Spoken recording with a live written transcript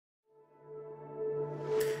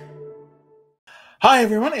Hi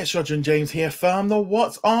everyone, it's Roger and James here from the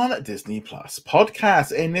What's on Disney Plus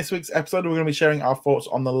podcast. In this week's episode, we're going to be sharing our thoughts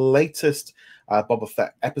on the latest Boba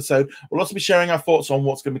Fett episode. We'll also be sharing our thoughts on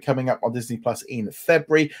what's going to be coming up on Disney Plus in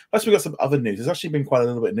February. Plus, we've got some other news. There's actually been quite a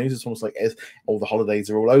little bit of news. It's almost like all the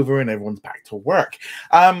holidays are all over and everyone's back to work.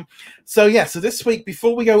 So this week,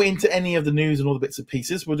 before we go into any of the news and all the bits and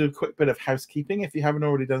pieces, we'll do a quick bit of housekeeping. If you haven't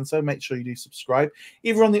already done so, make sure you do subscribe,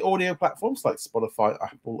 either on the audio platforms like Spotify,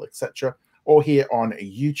 Apple, etc., or here on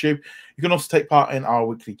YouTube. You can also take part in our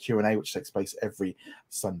weekly Q&A, which takes place every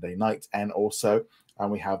Sunday night. And also,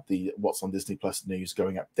 we have the What's on Disney Plus news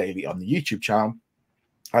going up daily on the YouTube channel.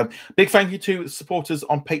 Big thank you to supporters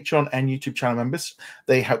on Patreon and YouTube channel members.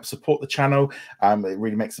 They help support the channel. It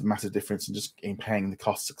really makes a massive difference in paying the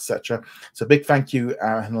costs, etc. So big thank you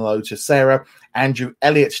and hello to Sarah, Andrew,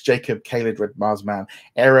 Elliot, Jacob, Caleb, Red Marsman,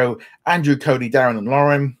 Aero, Andrew, Cody, Darren, and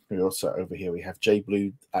Lauren. We also over here we have Jay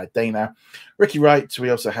Blue, Dana, Ricky Wright.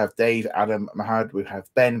 We also have Dave, Adam, Mahad. We have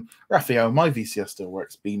Ben, Raphael, My VCR Still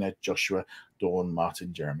Works, Bina, Joshua, Dawn,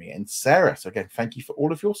 Martin, Jeremy, and Sarah. So again, thank you for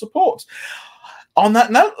all of your support. On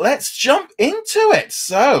that note, let's jump into it.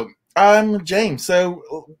 So, James,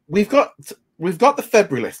 we've got the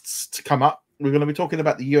February lists to come up. We're going to be talking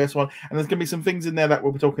about the US one, and there's going to be some things in there that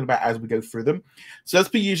we'll be talking about as we go through them. So, as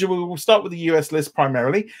per usual, we'll start with the US list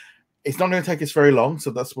primarily. It's not going to take us very long,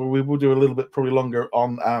 so that's where we will do a little bit probably longer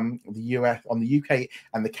on the US, on the UK,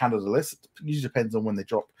 and the Canada list. It usually depends on when they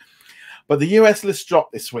drop. But the US list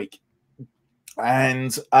dropped this week.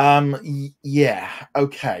 And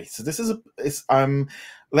okay. So this is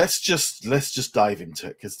let's just dive into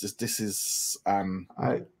it because this is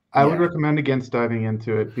I would recommend against diving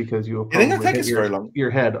into it because you will probably hit your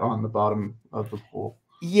head on the bottom of the pool.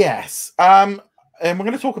 Yes. And we're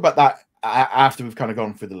going to talk about that after we've kind of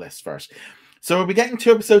gone through the list first. So we'll be getting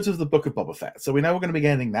 2 episodes of the Book of Boba Fett. So we know we're going to be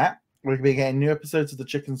getting that. We're going to be getting new episodes of the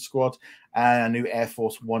Chicken Squad and a new Air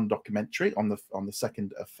Force One documentary on the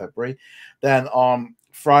 2nd of February. Then on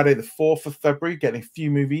Friday, the 4th of February, getting a few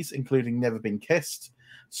movies, including Never Been Kissed,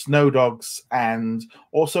 Snow Dogs, and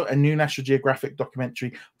also a new National Geographic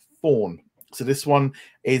documentary, Fawn. So this one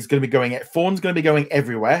is going to be going. Fawn's going to be going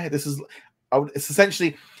everywhere. It's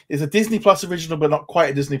essentially a Disney Plus original, but not quite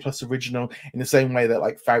a Disney Plus original in the same way that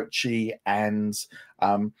like Fauci and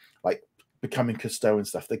like Becoming Cousteau and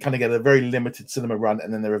stuff. They kind of get a very limited cinema run,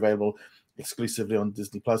 and then they're available exclusively on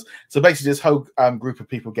Disney Plus. So basically, this whole group of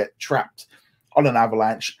people get trapped on an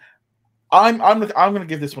avalanche. I'm going to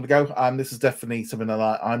give this one a go. This is definitely something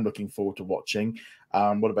that I'm looking forward to watching.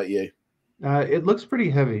 What about you? It looks pretty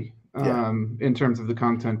heavy in terms of the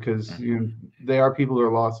content because they are people who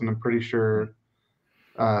are lost, and I'm pretty sure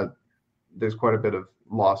there's quite a bit of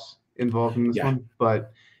loss involved in this one,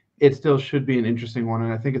 but it still should be an interesting one,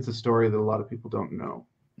 and I think it's a story that a lot of people don't know.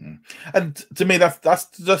 And to me, that's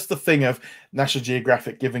just the thing of National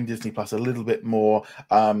Geographic giving Disney Plus a little bit more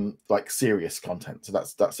like serious content. So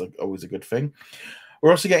that's always a good thing.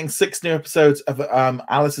 We're also getting 6 new episodes of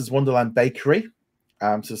Alice's Wonderland Bakery.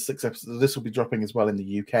 So 6 episodes. This will be dropping as well in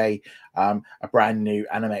the UK. A brand new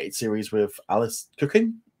animated series with Alice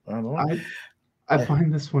cooking. I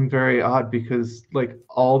find this one very odd because like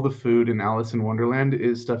all the food in Alice in Wonderland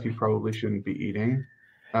is stuff you probably shouldn't be eating.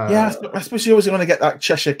 I suppose you always want to get that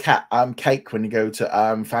Cheshire Cat cake when you go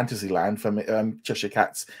to Fantasyland from Cheshire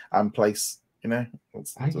Cat's place. I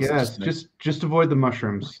guess just avoid the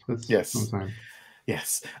mushrooms. Yes.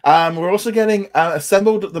 Yes. We're also getting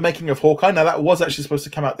Assembled, the making of Hawkeye. Now that was actually supposed to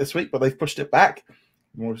come out this week, but they've pushed it back.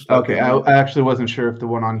 Okay, I actually wasn't sure if the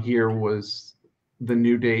one on here was the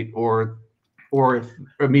new date or if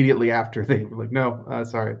immediately after they were like, no,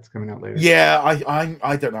 sorry, it's coming out later. Yeah,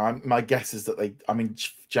 I don't know. My guess is that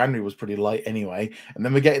January was pretty light anyway, and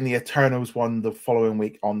then we're getting the Eternals one the following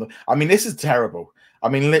week this is terrible.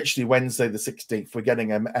 Literally Wednesday the 16th, we're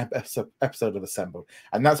getting an episode of Assembled,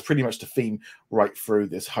 and that's pretty much the theme right through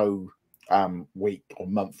this whole week or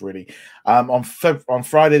month, really. On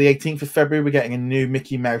Friday the 18th of February, we're getting a new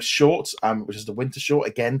Mickey Mouse short, which is the winter short.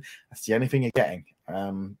 Again, that's the only thing you're getting.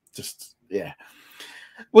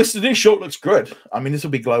 Which the new short looks good. This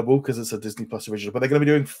will be global because it's a Disney Plus original, but they're going to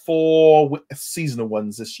be doing 4 seasonal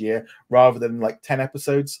ones this year rather than like 10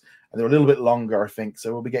 episodes, and they're a little bit longer, I think.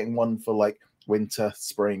 So we'll be getting one for like winter,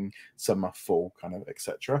 spring, summer, fall, kind of,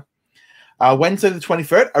 etc. Wednesday the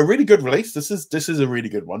 23rd, a really good release. This is a really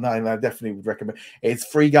good one. I definitely would recommend. It's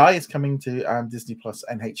Free Guy. It's coming to Disney Plus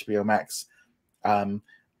and HBO Max.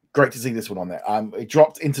 Great to see this one on there. It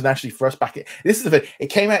dropped internationally for us back. This is the thing. It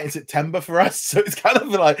came out in September for us, so it's kind of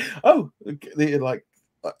like, okay,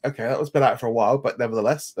 that was been out for a while, but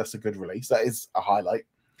nevertheless, that's a good release. That is a highlight.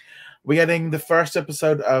 We're getting the first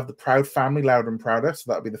episode of The Proud Family, Louder and Prouder. So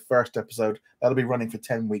that'll be the first episode. That'll be running for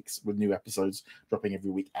 10 weeks with new episodes dropping every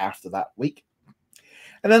week after that week.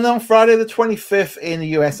 And then on Friday the 25th in the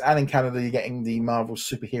US and in Canada, you're getting the Marvel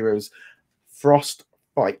Superheroes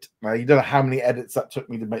Frostbite. Now, you don't know how many edits that took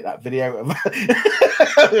me to make that video.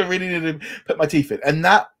 I really need to put my teeth in. And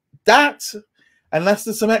that, unless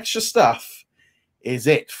there's some extra stuff, is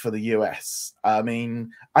it for the US. I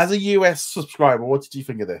mean, as a US subscriber, what did you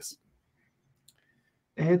think of this?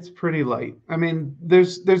 It's pretty light. I mean,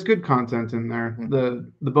 there's good content in there.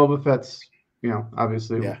 The Boba Fett's,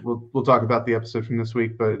 obviously we'll talk about the episode from this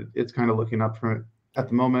week, but it's kind of looking up from it at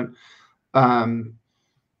the moment.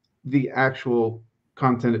 The actual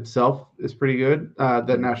content itself is pretty good.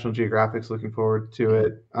 That National Geographic's looking forward to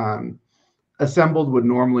it. Assembled would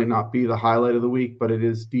normally not be the highlight of the week, but it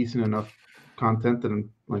is decent enough content that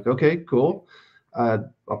I'm like, okay, cool.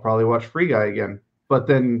 I'll probably watch Free Guy again. But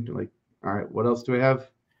then, like, all right, what else do we have?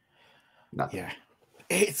 Nothing. Yeah,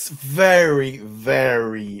 it's very,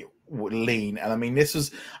 very lean. And I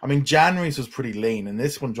mean, January's was pretty lean, and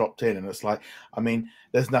this one dropped in, and it's like, I mean,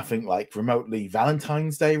 there's nothing like remotely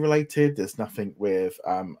Valentine's Day related. There's nothing with,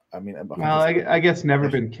 I guess Never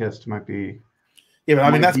Been Kissed might be. Yeah, but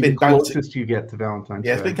I mean, that's been the closest you get to Valentine's Day.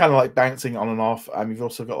 Yeah, it's been kind of like bouncing on and off. You've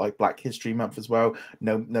also got like Black History Month as well.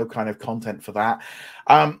 No kind of content for that.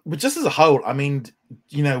 But just as a whole, I mean,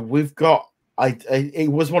 we've got.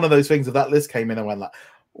 It was one of those things that list came in and went like,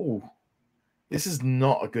 oh, this is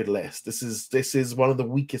not a good list. This is one of the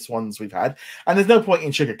weakest ones we've had, and there's no point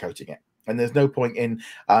in sugarcoating it, and there's no point in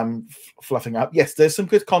fluffing up. Yes, there's some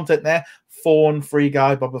good content there. Thorn, Free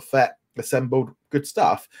Guy, Boba Fett, Assembled, good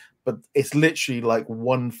stuff. But it's literally like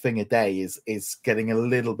one thing a day is getting a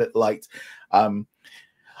little bit light.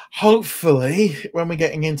 Hopefully, when we're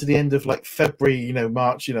getting into the end of like February,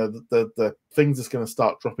 March, the things is going to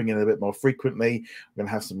start dropping in a bit more frequently. We're going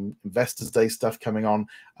to have some Investors Day stuff coming on,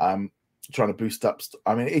 trying to boost up.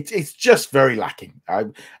 I mean, it's just very lacking.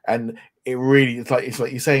 And it really, it's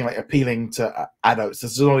like you're saying, like appealing to adults.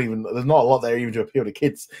 There's not a lot there even to appeal to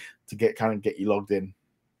kids to get you logged in.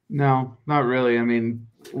 No, not really. I mean,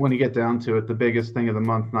 when you get down to it, the biggest thing of the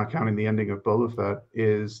month, not counting the ending of Boba Fett,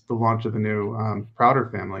 is the launch of the new Prouder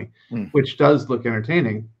Family, which does look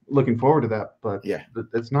entertaining. Looking forward to that, but yeah,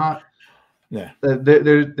 it's not. Yeah,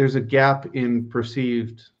 there's a gap in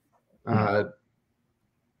perceived. I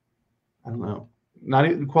don't know.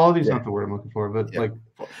 Quality is not the word I'm looking for, but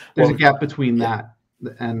there's a gap between that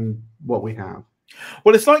and what we have.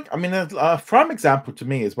 Well, it's like, I mean, a prime example to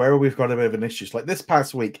me is where we've got a bit of an issue. Like this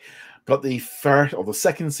past week, got the first or the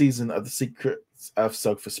second season of The Secrets of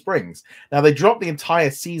Sulphur Springs. Now, they dropped the entire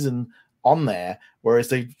season on there, whereas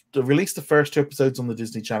they released the first 2 episodes on the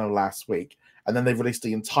Disney Channel last week, and then they've released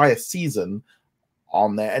the entire season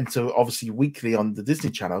on there, and so obviously weekly on the Disney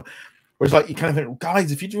Channel. Whereas, like, you kind of think,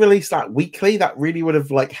 guys, if you'd released that weekly, that really would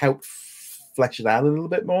have like helped flesh it out a little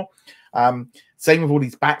bit more. Same with all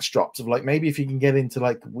these batch drops of like, maybe if you can get into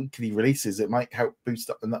like weekly releases, it might help boost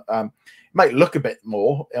up the it might look a bit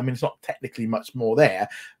more. I mean, it's not technically much more there,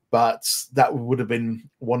 but that would have been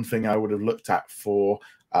one thing I would have looked at for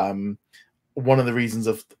one of the reasons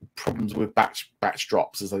of problems with batch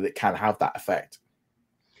drops is that it can have that effect.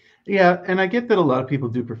 Yeah, and I get that a lot of people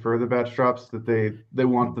do prefer the batch drops, that they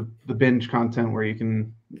want the binge content where you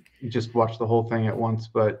can just watch the whole thing at once,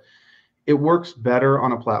 but it works better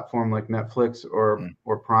on a platform like Netflix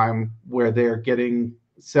or Prime, where they're getting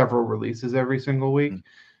several releases every single week.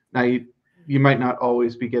 Now, you might not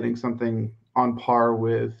always be getting something on par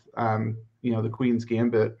with, the Queen's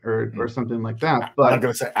Gambit or something like that. But I'm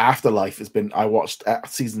going to say Afterlife has been. I watched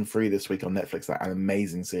season 3 this week on Netflix. That's an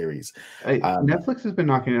amazing series. Netflix has been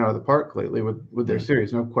knocking it out of the park lately with their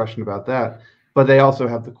series, no question about that. But they also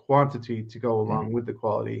have the quantity to go along with the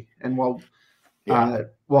quality. And while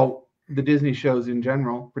the Disney shows in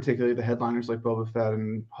general, particularly the headliners like Boba Fett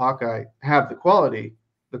and Hawkeye, have the quality,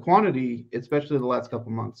 the quantity, especially the last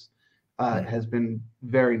couple months, has been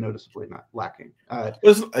very noticeably not lacking. I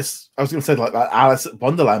was going to say like that Alice at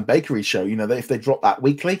Wonderland Bakery show. If they dropped that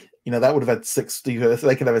weekly, that would have had 60.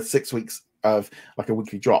 They could have had 6 weeks of like a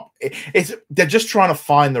weekly drop. They're just trying to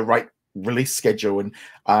find the right release schedule, and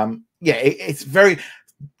it's very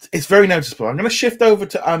noticeable. I'm going to shift over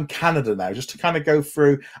to Canada now, just to kind of go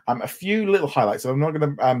through a few little highlights. So I'm not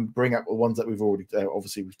going to bring up the ones that we've already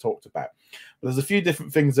we've talked about. But there's a few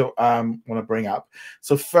different things that I want to bring up.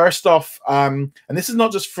 So first off, and this is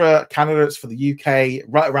not just for Canada, it's for the UK,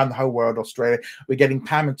 right around the whole world, Australia. We're getting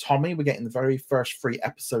Pam and Tommy. We're getting the very first 3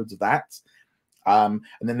 episodes of that. And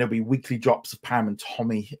then there'll be weekly drops of Pam and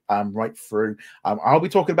Tommy right through. I'll be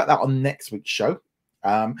talking about that on next week's show.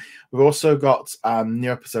 We've also got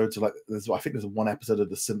new episodes of, like, I think there's one episode of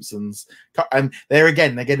The Simpsons, and they're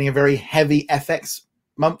getting a very heavy FX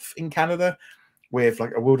month in Canada with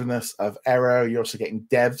like A Wilderness of Error. You're also getting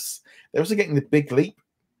Devs. They're also getting The Big Leap.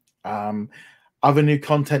 Other new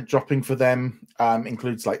content dropping for them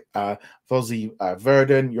includes like Fozzie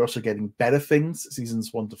Verdon. You're also getting Better Things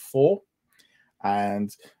seasons 1 to 4.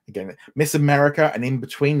 And again, Miss America and In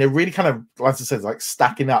Between. They're really kind of, like I said, like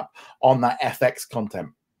stacking up on that FX content.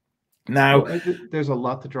 Now, there's a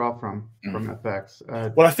lot to draw from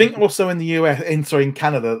FX. Well, I think also in the US, in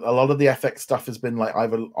Canada, a lot of the FX stuff has been like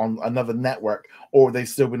either on another network or they've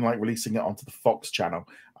still been like releasing it onto the Fox channel.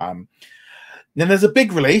 Then there's a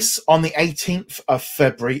big release on the 18th of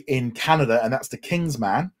February in Canada, and that's The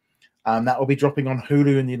Kingsman. That will be dropping on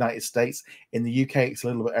Hulu in the United States. In the UK, it's a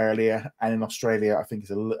little bit earlier, and in Australia, I think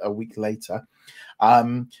it's a week later.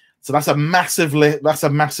 So that's a massive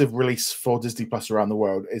release for Disney Plus around the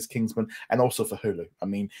world, is Kingsman, and also for Hulu. I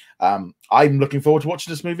mean, I'm looking forward to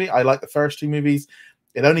watching this movie. I like the first 2 movies.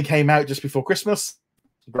 It only came out just before Christmas.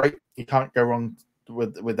 Great, you can't go wrong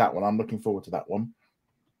with that one. I'm looking forward to that one.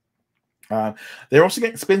 They're also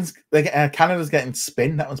getting spins. Canada's getting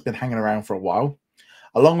Spin. That one's been hanging around for a while,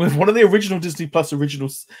 along with one of the original Disney Plus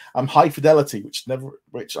originals, High Fidelity,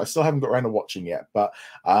 which I still haven't got around to watching yet. But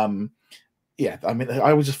yeah, I mean,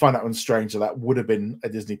 I always just find that one strange that would have been a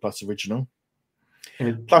Disney Plus original.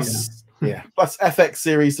 Plus FX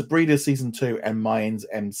series The Breeders season 2 and Mayans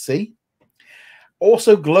MC.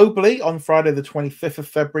 Also globally, on Friday the 25th of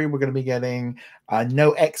February, we're going to be getting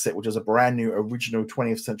No Exit, which is a brand new original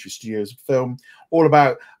 20th Century Studios film, all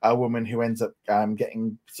about a woman who ends up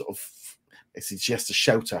getting sort of, she has to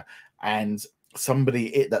shelter, and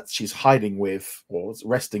somebody that she's hiding with or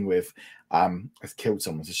resting with has killed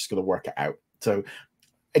someone, so she's got to work it out. So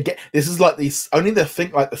again, this is like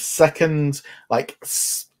the second like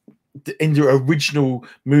into original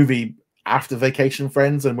movie after Vacation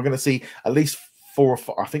Friends, and we're going to see at least 4 or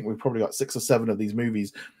 5. I think we've probably got 6 or 7 of these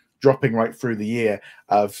movies dropping right through the year.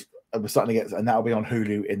 We're starting to get, and that'll be on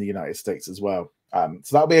Hulu in the United States as well. So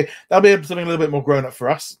that'll be something a little bit more grown up for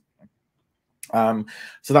us. So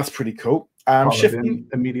that's pretty cool. Shifting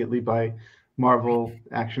immediately by Marvel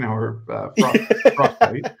Action Hour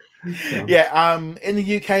Frostbite. So. Yeah, in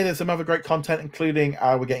the UK, there's some other great content, including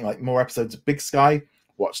we're getting like more episodes of Big Sky.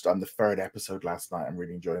 Watched the 3rd episode last night. I'm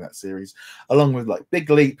really enjoying that series, along with like Big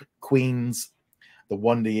Leap, Queens, The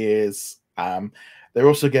Wonder Years. They're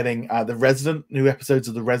also getting The Resident, new episodes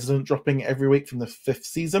of The Resident dropping every week from the 5th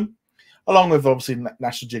season, along with obviously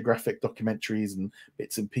National Geographic documentaries and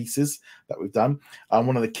bits and pieces that we've done.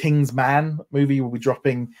 One of the Kingsman movie will be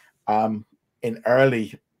dropping in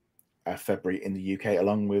early February in the UK,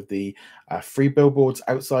 along with the 3 Billboards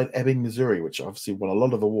Outside Ebbing, Missouri, which obviously won a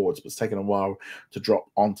lot of awards, but it's taken a while to drop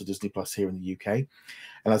onto Disney Plus here in the UK.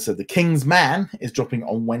 And as I said, The Kingsman is dropping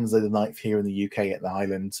on Wednesday the 9th here in the UK at the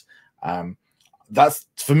Highlands. That's,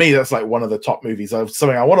 for me, that's like one of the top movies of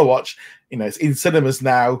something I want to watch. You know, it's in cinemas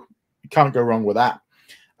now. You can't go wrong with that.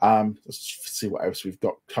 Let's see what else we've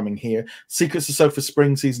got coming here. Secrets of Sofa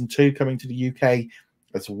Spring season 2 coming to the UK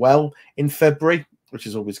as well in February, which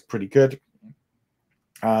is always pretty good.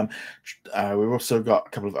 We've also got a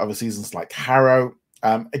couple of other seasons like Harrow.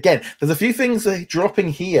 Again, there's a few things dropping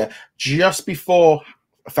here just before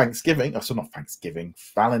Thanksgiving. Oh, so not Thanksgiving,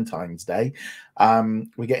 Valentine's Day.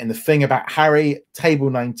 We're getting The Thing About Harry, Table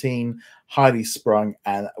 19, Highly Sprung,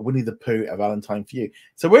 and Winnie the Pooh, A Valentine for You.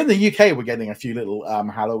 So we're in the UK, we're getting a few little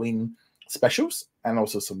Halloween specials and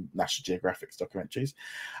also some National Geographic documentaries.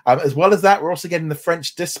 As well as that, we're also getting The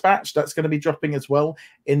French Dispatch. That's going to be dropping as well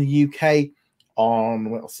in the UK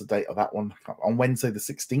on, what's the date of that one? On Wednesday, the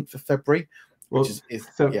 16th of February. Well, so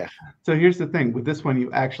here's the thing. With this one, you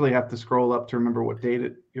actually have to scroll up to remember what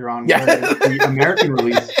date you're on. Yeah. The American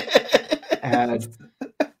release had...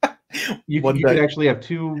 You could actually have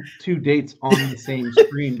two dates on the same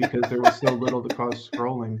screen because there was so little to cause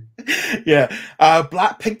scrolling. Yeah.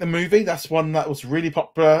 Blackpink the movie, that's one that was really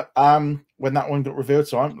popular when that one got revealed.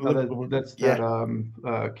 So that's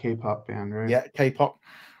that K-pop band, right? Yeah, K-pop.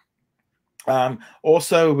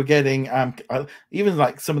 Also, we're getting even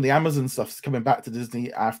like some of the Amazon stuff's coming back to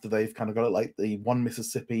Disney after they've kind of got it, like the One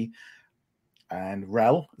Mississippi and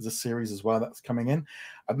Rel is a series as well that's coming in.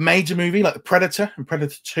 A major movie like The Predator and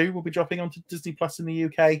Predator 2 will be dropping onto Disney Plus in the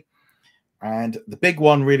UK. And the big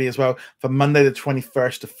one really as well, for Monday the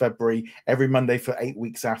 21st of February, every Monday for 8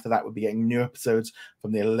 weeks after that, we'll be getting new episodes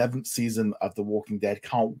from the 11th season of The Walking Dead.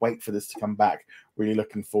 Can't wait for this to come back. Really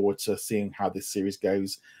looking forward to seeing how this series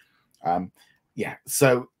goes. Yeah,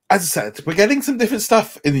 so as I said, we're getting some different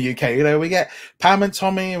stuff in the UK. You know, we get Pam and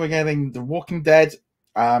Tommy, we're getting The Walking Dead,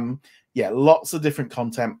 Yeah, lots of different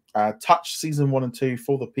content. Touch season 1 and 2,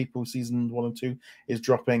 For the People season 1 and 2 is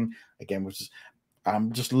dropping again, which is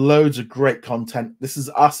just loads of great content. This Is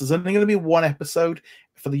Us. There's only going to be one episode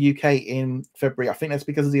for the UK in February. I think that's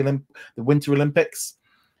because of the Winter Olympics,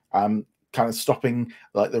 kind of stopping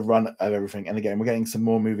like the run of everything. And again, we're getting some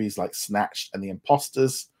more movies like Snatched and The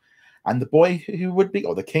Imposters, and The Boy Who Would Be,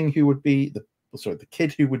 or The King Who Would Be, The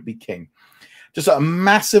Kid Who Would Be King. Just a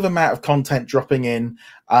massive amount of content dropping in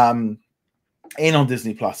on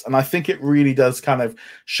Disney Plus, and I think it really does kind of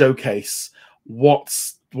showcase what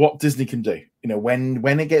Disney can do. You know,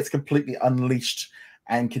 when it gets completely unleashed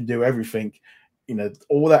and can do everything, you know,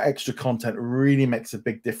 all that extra content really makes a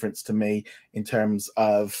big difference to me in terms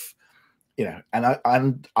of, you know, and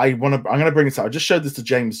I'm going to bring this up. I just showed this to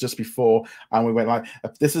James just before, and we went like,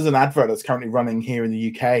 this is an advert that's currently running here in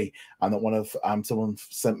the UK, and that one of someone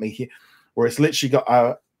sent me here, where it's literally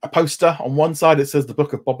got a poster on one side. It says The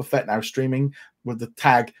Book of Boba Fett now streaming with the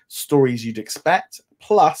tag Stories You'd Expect,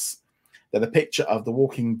 plus then a picture of The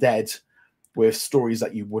Walking Dead with stories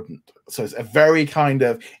that you wouldn't. So it's a very kind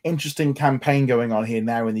of interesting campaign going on here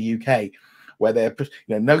now in the UK, where they're, you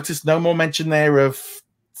know, notice no more mention there of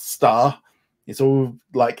Star. It's all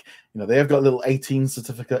like, you know, they have got a little 18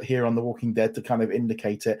 certificate here on The Walking Dead to kind of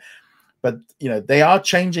indicate it. But, you know, they are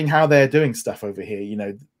changing how they're doing stuff over here. You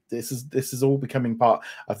know, this is all becoming part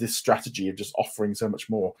of this strategy of just offering so much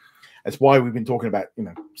more. That's why we've been talking about, you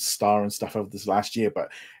know, Star and stuff over this last year.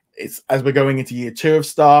 But it's, as we're going into year 2 of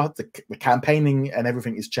Star, the campaigning and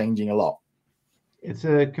everything is changing a lot. It's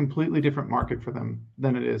a completely different market for them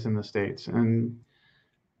than it is in the States. And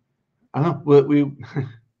I don't know,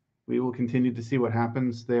 we will continue to see what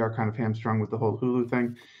happens. They are kind of hamstrung with the whole Hulu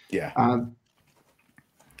thing. Yeah. I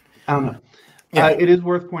don't know. Yeah. It is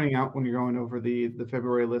worth pointing out when you're going over the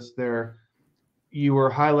February list there, you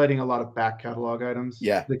were highlighting a lot of back catalog items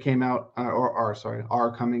that came out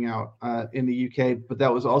are coming out in the UK, but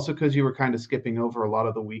that was also because you were kind of skipping over a lot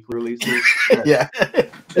of the weekly releases.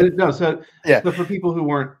 So for people who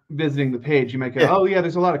weren't visiting the page, you might go, oh yeah,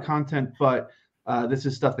 there's a lot of content, but this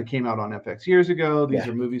is stuff that came out on FX years ago. These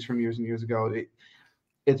are movies from years and years ago.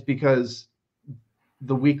 It's because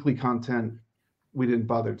the weekly content we didn't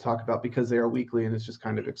bother to talk about because they are weekly and it's just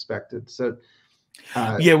kind of expected. So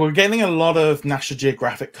we're getting a lot of National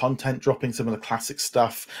Geographic content, dropping some of the classic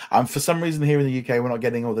stuff. For some reason here in the UK, we're not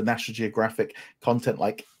getting all the National Geographic content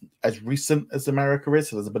like as recent as America is.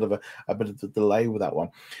 So there's a bit of a delay with that one.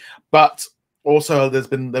 But also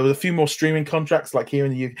there was a few more streaming contracts like here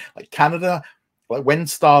in the UK, like Canada, like when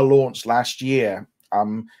Star launched last year,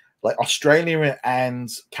 like Australia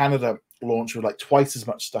and Canada launched with like twice as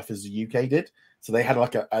much stuff as the UK did. So they had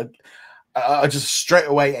like a just straight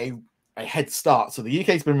away a head start. So the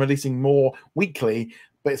UK's been releasing more weekly,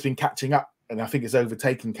 but it's been catching up, and I think it's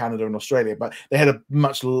overtaken Canada and Australia. But they had a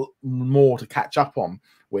much more to catch up on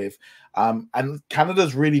with. And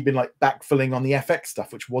Canada's really been like backfilling on the FX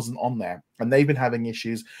stuff, which wasn't on there, and they've been having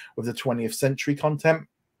issues with the 20th century content.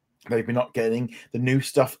 They've been not getting the new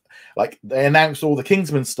stuff. Like they announced all the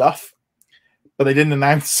Kingsman stuff, but they didn't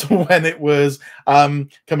announce when it was coming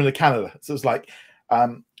to Canada. So it's like,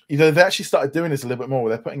 you know, they actually started doing this a little bit more, where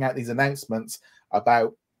they're putting out these announcements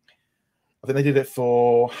about, I think they did it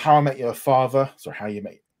for How I Met Your Father. So How I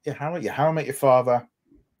Met Your Father,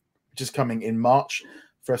 which is coming in March,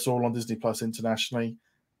 first of all on Disney Plus internationally,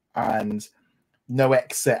 and No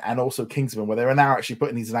Exit, and also Kingsman, where they're now actually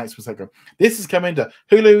putting these announcements like, this is coming to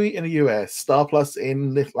Hulu in the US, Star Plus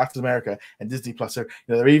in Latin America, and Disney Plus. So, you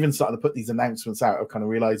know, they're even starting to put these announcements out of kind of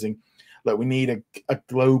realizing, look, we need a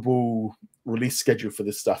global release schedule for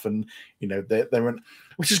this stuff. And, you know, they're in,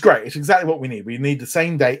 which is great. It's exactly what we need. We need the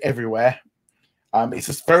same day everywhere. It's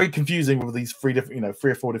just very confusing with these 3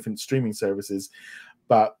 or 4 different streaming services.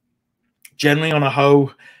 But generally on a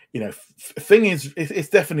whole, you know, thing is, it's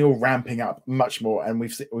definitely all ramping up much more, and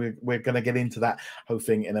we're going to get into that whole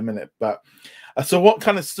thing in a minute. But so, what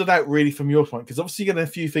kind of stood out really from your point? Because obviously, you're getting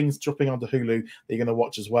a few things dropping onto Hulu that you're going to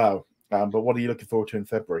watch as well. But what are you looking forward to in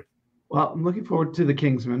February? Well, I'm looking forward to the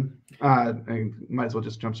Kingsman. I might as well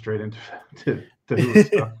just jump straight into Hulu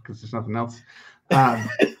stuff because there's nothing else.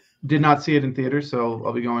 Did not see it in theaters, so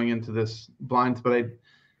I'll be going into this blind. But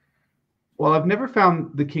I've never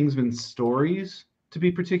found the Kingsman stories to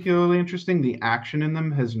be particularly interesting. The action in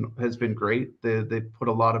them has been great. They put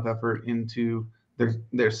a lot of effort into their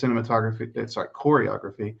cinematography,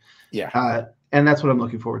 choreography. Yeah. And that's what I'm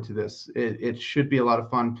looking forward to this. It should be a lot of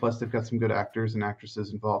fun. Plus, they've got some good actors and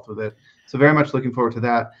actresses involved with it. So very much looking forward to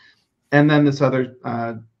that. And then this other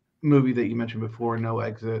movie that you mentioned before, No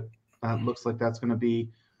Exit, looks like that's going to be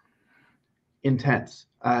intense.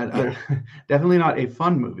 Definitely not a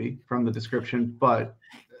fun movie from the description, but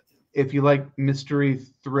if you like mystery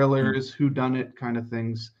thrillers, whodunit kind of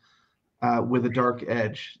things with a dark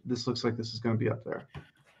edge, this looks like this is going to be up there.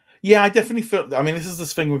 Yeah, I definitely feel. I mean,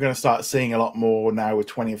 this thing we're going to start seeing a lot more now with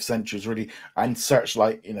 20th Centuries, really, and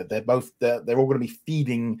Searchlight. You know, they're all going to be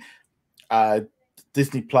feeding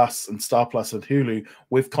Disney Plus and Star Plus and Hulu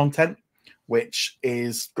with content, which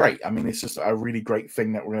is great. I mean, it's just a really great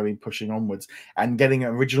thing that we're going to be pushing onwards, and getting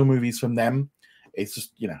original movies from them. It's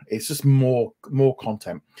just, you know, it's just more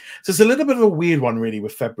content. So it's a little bit of a weird one, really,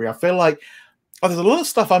 with February. I feel like there's a lot of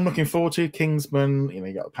stuff I'm looking forward to. Kingsman, you know,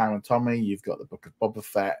 you got Pam and Tommy, you've got the Book of Boba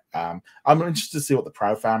Fett. I'm interested to see what the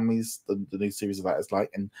Proud Families, the new series of that is like,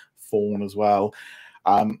 and Fawn as well.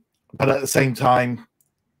 But at the same time,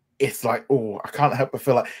 it's like, oh, I can't help but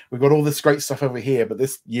feel like we've got all this great stuff over here, but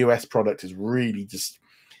this US product is really just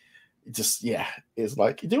yeah, it's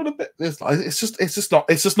like you're doing a bit. It's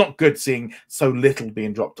just not good seeing so little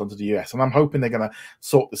being dropped onto the US, and I'm hoping they're going to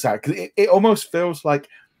sort this out, because it almost feels like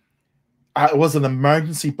it was an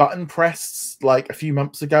emergency button pressed like a few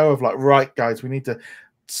months ago of like, right, guys, we need to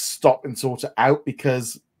stop and sort it out,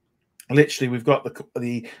 because literally we've got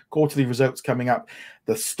the quarterly results coming up.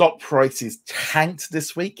 The stock prices tanked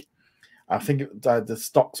this week. I think the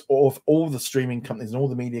stocks of all the streaming companies and all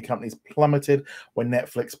the media companies plummeted when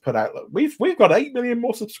Netflix put out, look, we've got 8 million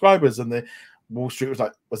more subscribers, and the Wall Street was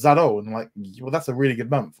like, was that all? And I'm like, well, that's a really good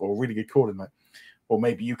month or a really good quarter. And like, or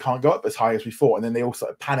maybe you can't go up as high as we thought. And then they all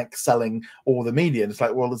started panic selling all the media. And it's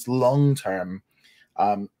like, well, it's long term,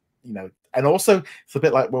 you know. And also, it's a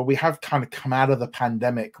bit like, well, we have kind of come out of the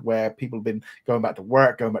pandemic where people have been going back to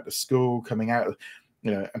work, going back to school, coming out,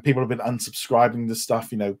 you know, and people have been unsubscribing to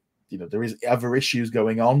stuff. You know, there is other issues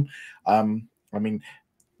going on. I mean,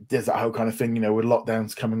 there's that whole kind of thing, you know, with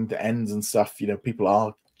lockdowns coming to ends and stuff. You know, people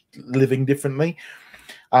are living differently.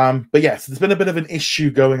 But yes, there's been a bit of an issue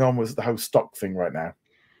going on with the whole stock thing right now.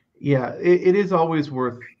 Yeah, it is always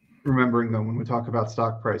worth remembering, though, when we talk about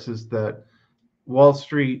stock prices, that Wall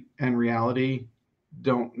Street and reality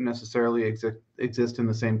don't necessarily exist in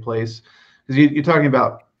the same place. Because you're talking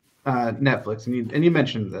about Netflix, and you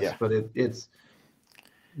mentioned this, yeah. But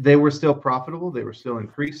they were still profitable, they were still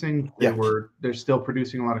increasing, they're still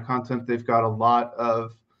producing a lot of content. They've got a lot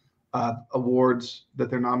of awards that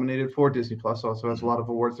they're nominated for. Disney Plus also has a lot of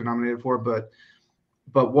awards they're nominated for, but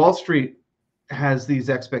Wall Street has these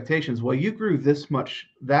expectations. Well, you grew this much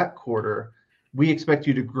that quarter, we expect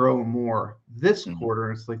you to grow more this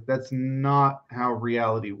quarter. It's like, that's not how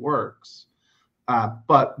reality works.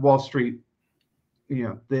 But Wall Street, you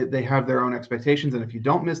know, they have their own expectations, and if you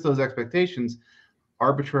don't miss those expectations,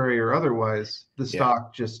 arbitrary or otherwise, the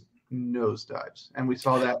stock just nosedives. And we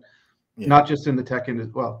saw that not just in the tech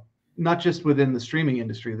industry, well, not just within the streaming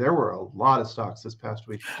industry. There were a lot of stocks this past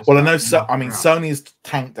week. Well, I know. Sony's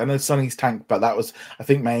tanked. I know Sony's tanked, but that was, I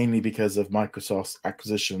think, mainly because of Microsoft's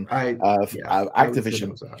acquisition of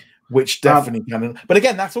Activision, which definitely kind of. But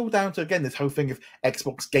again, that's all down to this whole thing of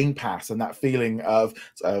Xbox Game Pass and that feeling of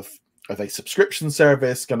a subscription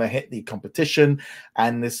service going to hit the competition,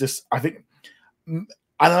 and there's just, I think. And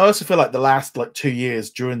I also feel like the last 2 years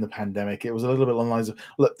during the pandemic, it was a little bit along the lines of,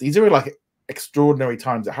 look, these are like extraordinary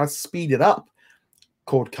times. It has speeded up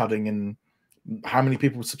cord cutting and how many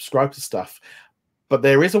people subscribe to stuff, but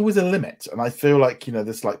there is always a limit. And I feel like, you know,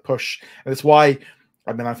 this like push, and it's why,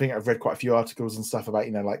 I mean, I think I've read quite a few articles and stuff about,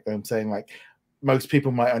 you know, like them saying like most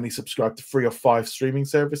people might only subscribe to 3 or 5 streaming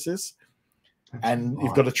services. That's and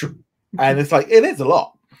you've got to and it's like, it is a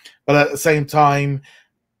lot, but at the same time,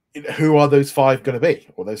 who are those 5 going to be,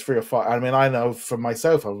 or those 3 or 5? I mean, I know for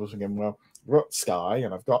myself, I was thinking, well, I've got Sky,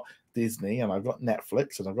 and I've got Disney, and I've got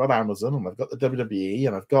Netflix, and I've got Amazon, and I've got the WWE,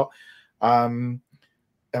 and I've got, and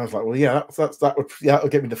I was like, well, yeah, that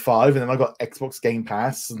would get me to 5, and then I got Xbox Game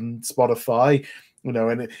Pass and Spotify, you know,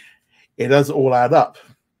 and it does all add up.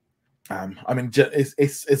 I mean,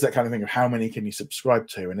 it's that kind of thing of how many can you subscribe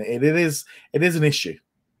to, and it is an issue,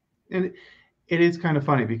 and it is kind of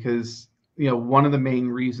funny because, you know, one of the main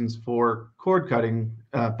reasons for cord cutting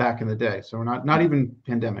back in the day, so we're not even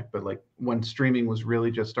pandemic, but like when streaming was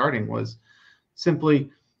really just starting, was simply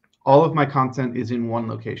all of my content is in one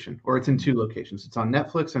location, or it's in 2 locations. It's on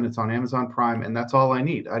Netflix and it's on Amazon Prime, and that's all I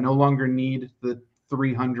need. I no longer need the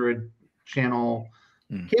 300 channel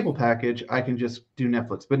cable package. I can just do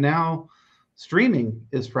Netflix. But now streaming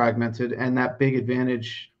is fragmented, and that big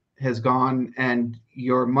advantage has gone, and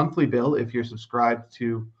your monthly bill, if you're subscribed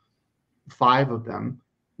to 5 of them,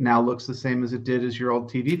 now looks the same as it did as your old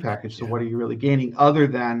TV package. So what are you really gaining other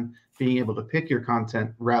than being able to pick your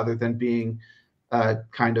content rather than being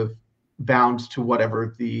kind of bound to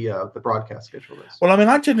whatever the broadcast schedule is. Well, I mean,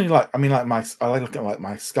 I generally like. I mean, I like looking at like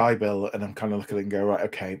my Sky bill, and I'm kind of looking at it and go, right,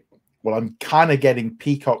 okay. Well, I'm kind of getting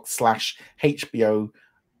Peacock / HBO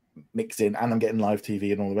mixed in, and I'm getting live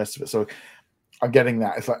TV and all the rest of it. So I'm getting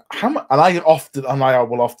that. It's like how much, and I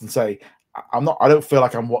will often say, I don't feel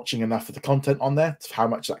like I'm watching enough of the content on there. How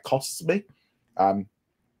much that costs me.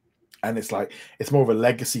 And it's like it's more of a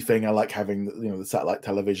legacy thing. I like having the satellite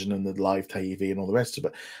television and the live TV and all the rest of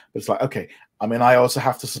it. But it's like, okay, I mean, I also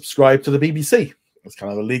have to subscribe to the BBC. It's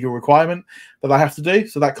kind of a legal requirement that I have to do.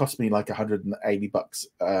 So that costs me like $180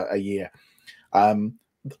 a year.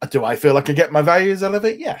 Do I feel like I get my values out of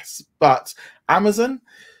it? Yes. But Amazon,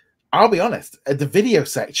 I'll be honest, at the video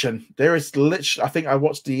section, there is literally, I think I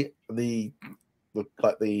watched the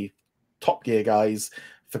Top Gear guys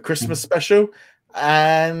for Christmas special.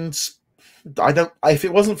 And if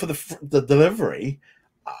it wasn't for the delivery,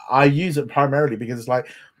 I use it primarily because it's like,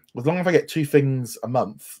 as long as I get 2 things a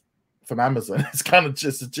month from Amazon, it's kind of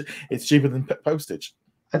it's cheaper than postage.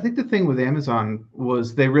 I think the thing with Amazon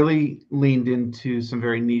was they really leaned into some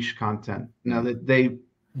very niche content. Now that they've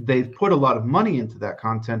put a lot of money into that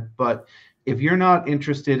content, but if you're not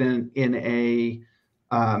interested in a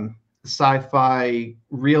sci-fi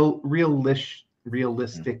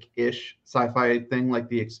realistic-ish sci-fi thing like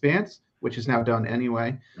The Expanse, which is now done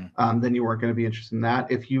anyway, then you weren't going to be interested in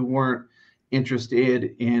that. If you weren't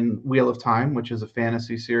interested in Wheel of Time, which is a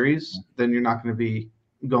fantasy series, then you're not going to be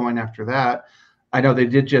going after that. I know they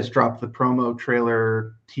did just drop the promo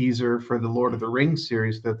trailer teaser for the Lord of the Rings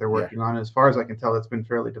series that they're working on. As far as I can tell, it's been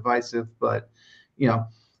fairly divisive, but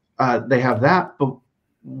they have that. But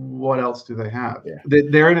what else do they have?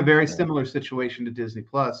 They're in a very similar situation to Disney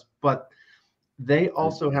Plus, but they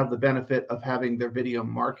also have the benefit of having their video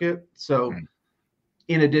market. So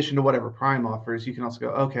in addition to whatever Prime offers, you can also go,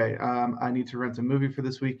 okay, I need to rent a movie for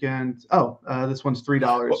this weekend. Oh, this one's $3.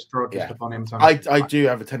 Throw it just up on Amazon. I do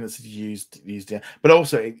have a tendency to use it, but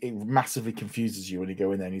also it massively confuses you when you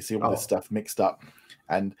go in there and you see all this stuff mixed up.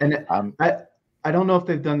 And I don't know if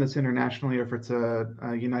they've done this internationally or if it's a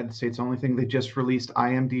United States only thing. They just released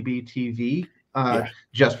IMDb TV.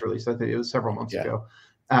 Just released. I think it was several months ago.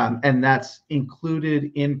 And that's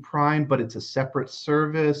included in Prime, but it's a separate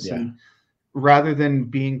service. Yeah. And rather than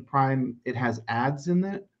being Prime, it has ads in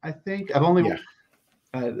it, I think. I've only, this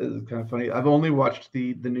is kind of funny. I've only watched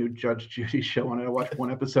the new Judge Judy show, and I watched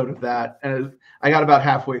one episode of that. And I got about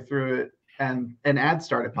halfway through it, and an ad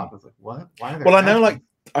started popping. I was like, what? Why are there ads? I know,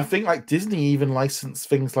 I think Disney even licensed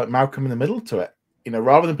things like Malcolm in the Middle to it.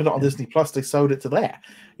 Rather than put it on Disney Plus, they sold it to there.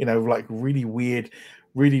 Really weird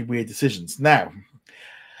decisions. Now,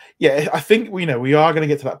 I think we are going to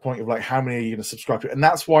get to that point of how many are you going to subscribe to, and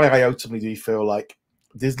that's why I ultimately do feel like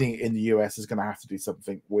Disney in the US is going to have to do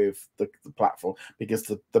something with the platform, because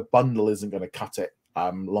the bundle isn't going to cut it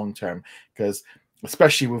long term. Because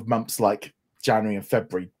especially with months like January and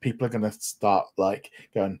February, people are going to start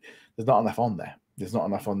going, "There's not enough on there. There's not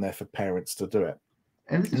enough on there for parents to do it."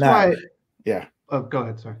 And this is why. Yeah. Oh, go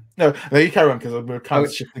ahead. Sorry. No, you carry on, because we're kind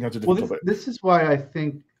of shifting onto a different topic. This is why I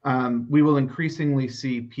think we will increasingly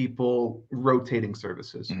see people rotating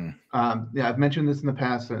services. I've mentioned this in the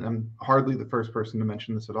past, and I'm hardly the first person to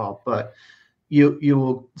mention this at all, but you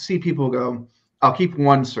will see people go, I'll keep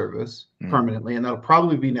one service permanently, and that'll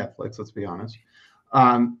probably be Netflix, let's be honest.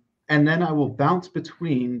 And then I will bounce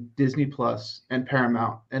between Disney Plus and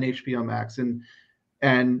Paramount and HBO Max and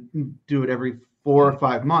do it every 4 or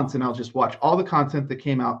 5 months, and I'll just watch all the content that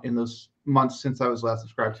came out in those months since I was last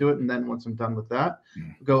subscribed to it. And then once I'm done with that,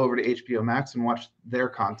 go over to HBO Max and watch their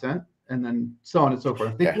content, and then so on and so forth.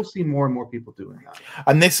 I think we'll see more and more people doing that.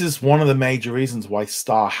 And this is one of the major reasons why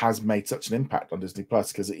Star has made such an impact on Disney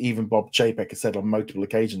Plus, because even Bob Chapek has said on multiple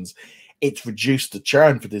occasions, it's reduced the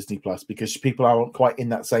churn for Disney Plus, because people aren't quite in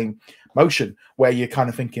that same motion where you're kind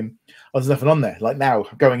of thinking, oh, there's nothing on there. Like now,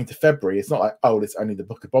 going into February, it's not like, oh, it's only the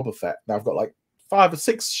Book of Boba Fett. Now I've got 5 or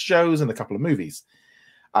 6 shows and a couple of movies.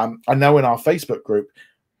 I know in our Facebook group,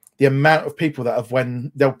 the amount of people that have,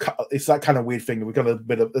 when they'll cut, it's that kind of weird thing. We've got a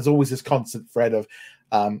bit of, there's always this constant thread of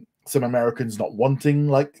some Americans not wanting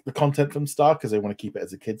the content from Star because they want to keep it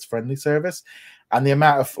as a kids friendly service. And the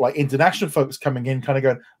amount of international folks coming in kind of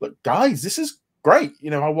going, look, guys, this is great.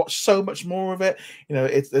 I watch so much more of it.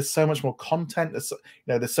 There's so much more content.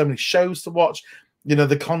 There's so many shows to watch.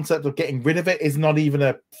 The concept of getting rid of it is not even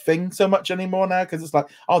a thing so much anymore now, because it's like,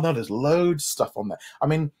 oh no, there's loads of stuff on there. I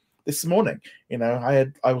mean, this morning, I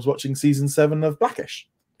was watching season 7 of Blackish,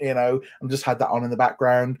 and just had that on in the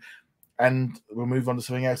background, and we'll move on to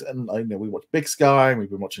something else. And we watch Big Sky, and we've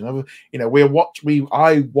been watching other.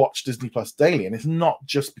 I watch Disney Plus daily, and it's not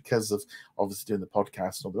just because of obviously doing the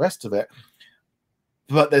podcast and all the rest of it.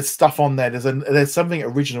 But there's stuff on there. There's something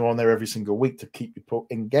original on there every single week to keep people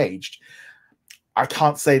engaged. I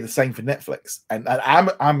can't say the same for Netflix, and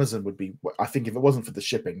Amazon would be. I think if it wasn't for the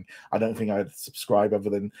shipping, I don't think I'd subscribe other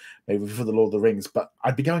than maybe for the Lord of the Rings. But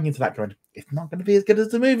I'd be going into that going, it's not going to be as good as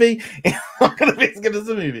the movie. It's not going to be as good as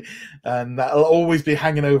the movie, and that'll always be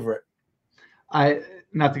hanging over it.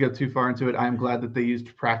 Not to go too far into it, I'm glad that they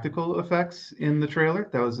used practical effects in the trailer.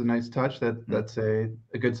 That was a nice touch. That's a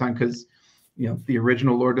good sign because the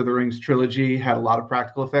original Lord of the Rings trilogy had a lot of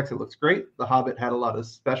practical effects. It looks great. The Hobbit had a lot of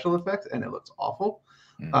special effects, and it looks awful.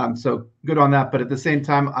 So good on that. But at the same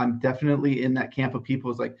time, I'm definitely in that camp of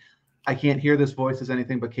people who's like, I can't hear this voice as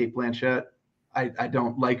anything but Cate Blanchett. I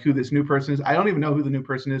don't like who this new person is. I don't even know who the new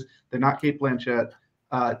person is. They're not Cate Blanchett.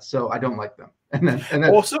 So I don't like them. And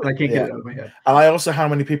also, I can't get it out of my head. And I also, how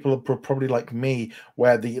many people are probably like me,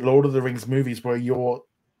 where the Lord of the Rings movies were your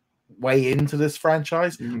way into this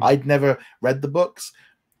franchise. I'd never read the books,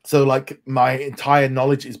 so like my entire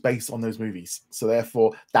knowledge is based on those movies. So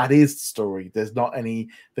therefore, that is the story. There's not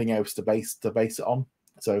anything else to base it on.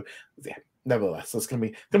 So yeah, nevertheless, it's gonna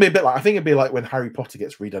be a bit like, I think it'd be like when Harry Potter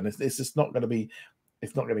gets redone. It's just not gonna be.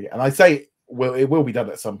 It's not gonna get. And I say, well, it will be done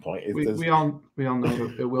at some point. We all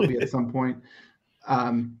know it will be at some point.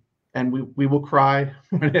 And we will cry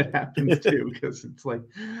when it happens too, because it's like,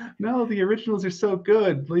 no, the originals are so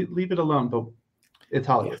good. Leave it alone. But it's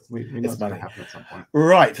Hollywood. We know it's going to happen at some point.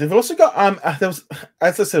 Right. They've also got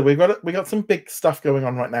as I said, we got some big stuff going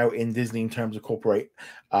on right now in Disney in terms of corporate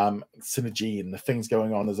synergy and the things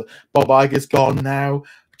going on. As Bob Iger's gone now,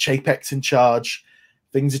 Chapek's in charge.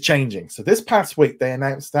 Things are changing. So this past week they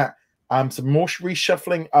announced that some more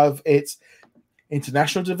reshuffling of its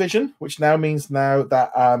international division, which now means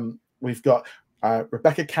that we've got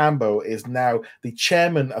Rebecca Campbell is now the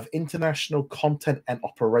chairman of international content and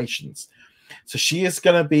operations. So she is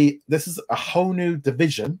going to be, this is a whole new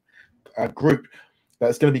division, group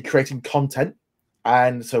that's going to be creating content.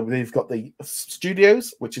 And so we've got the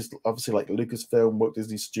studios, which is obviously like Lucasfilm, Walt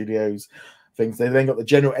Disney Studios, things. They've then got the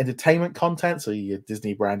general entertainment content, so your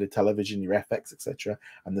Disney branded television, your FX, etc.,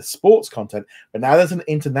 and the sports content. But now there's an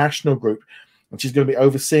international group, and she's going to be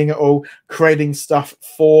overseeing it all, creating stuff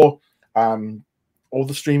for all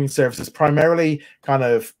the streaming services, primarily kind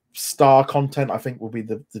of star content, I think will be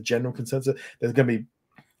the general consensus. There's going to be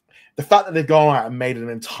the fact that they've gone out and made an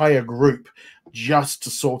entire group just to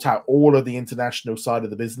sort out all of the international side of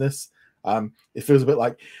the business. It feels a bit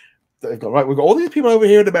like they've got, right, we've got all these people over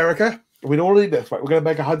here in America. We all need this, right? We're going to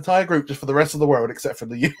make an entire group just for the rest of the world, except for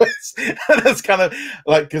the US. And that's kind of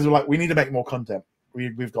like, because we're like, we need to make more content.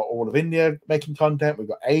 We've got all of India making content. We've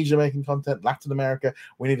got Asia making content, Latin America.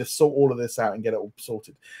 We need to sort all of this out and get it all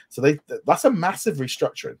sorted. So that's a massive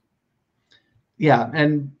restructuring. Yeah.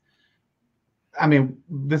 And I mean,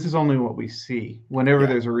 this is only what we see. Whenever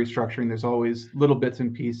there's a restructuring, there's always little bits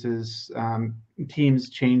and pieces, teams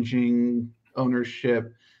changing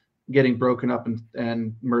ownership, getting broken up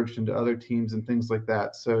and merged into other teams and things like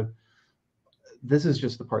that. So this is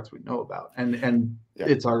just the parts we know about. And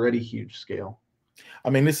it's already huge scale. I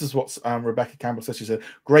mean, this is what Rebecca Campbell says. She said,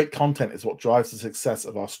 great content is what drives the success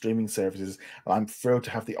of our streaming services. And I'm thrilled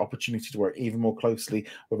to have the opportunity to work even more closely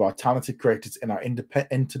with our talented creators in our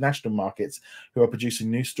international markets who are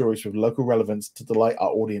producing new stories with local relevance to delight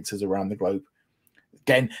our audiences around the globe.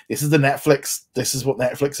 Again, this is the Netflix. This is what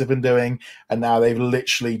Netflix have been doing. And now they've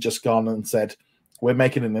literally just gone and said, we're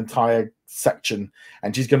making an entire section,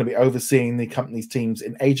 and she's going to be overseeing the company's teams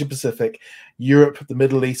in Asia Pacific, Europe, the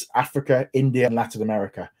Middle East, Africa, India, and Latin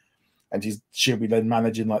America. And she'll be then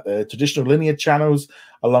managing like the traditional linear channels,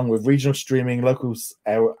 along with regional streaming, local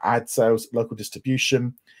ad sales, local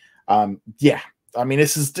distribution. I mean,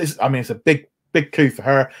 it's a big coup for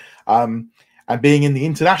her. And being in the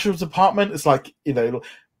international department, it's like,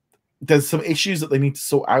 there's some issues that they need to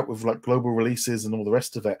sort out with like global releases and all the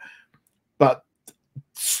rest of it. But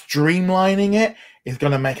streamlining it is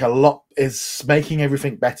going to make is making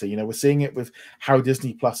everything better. We're seeing it with how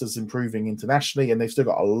Disney Plus is improving internationally, and they've still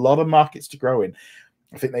got a lot of markets to grow in.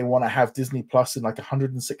 I think they want to have Disney Plus in like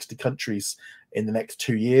 160 countries in the next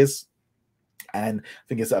 2 years. And I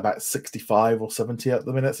think it's at about 65 or 70 at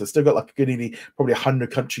the minute. So still got like a good probably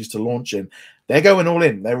 100 countries to launch in. They're going all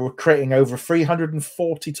in. They were creating over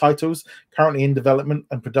 340 titles currently in development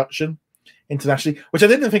and production internationally, which I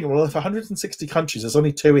didn't think, well, if 160 countries, there's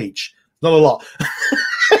only 2 each. Not a lot.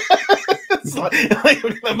 It's like,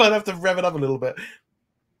 I might have to rev it up a little bit.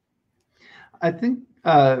 I think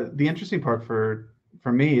the interesting part for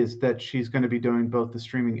for me is that she's going to be doing both the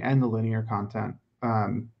streaming and the linear content.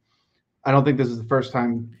 I don't think this is the first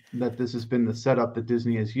time that this has been the setup that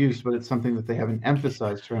Disney has used, but it's something that they haven't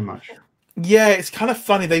emphasized very much. Yeah, it's kind of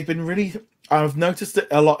funny. They've been really, I've noticed it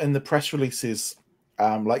a lot in the press releases.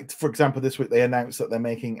 Like, for example, this week they announced that they're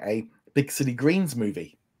making a Big City Greens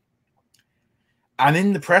movie. And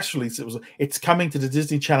in the press release, it's coming to the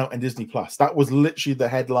Disney Channel and Disney Plus. That was literally the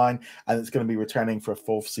headline, and it's going to be returning for a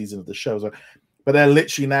 4th season of the show. So, but they're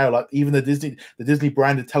literally now, like, even the Disney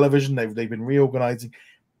branded television, they've been reorganizing,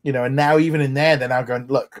 you know, and now even in there, they're now going,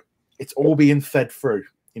 look, it's all being fed through.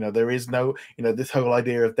 You know, there is no, you know, this whole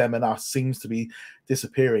idea of them and us seems to be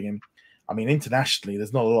disappearing. And I mean, internationally,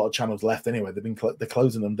 there's not a lot of channels left anyway. They're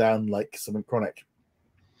closing them down like something chronic.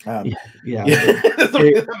 Especially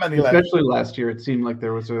last year, it seemed like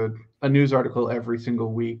there was a news article every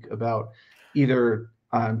single week about either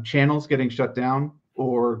channels getting shut down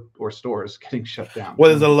or stores getting shut down. Well,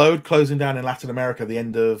 there's a load closing down in Latin America at the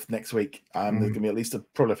end of next week. There's going to be at least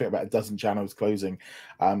probably I think about a dozen channels closing.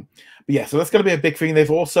 But yeah, so that's going to be a big thing. They've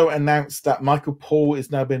also announced that Michael Paul is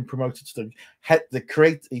now been promoted to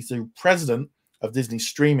he's the president of Disney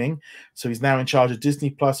Streaming. So he's now in charge of Disney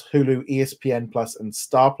Plus, Hulu, ESPN Plus, and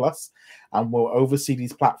Star Plus, and will oversee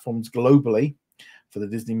these platforms globally for the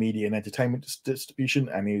Disney media and entertainment distribution,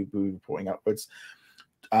 and he'll be reporting upwards.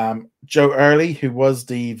 Joe Early, who was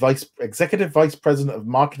the executive vice president of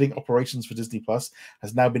marketing operations for Disney Plus,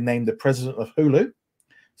 has now been named the president of Hulu.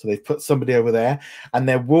 So they've put somebody over there, and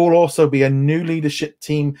there will also be a new leadership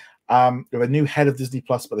team with a new head of Disney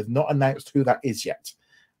Plus, but they've not announced who that is yet.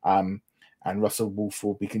 And Russell Wolf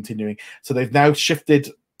will be continuing. So they've now shifted.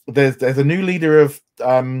 There's a new leader of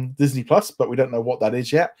Disney Plus, but we don't know what that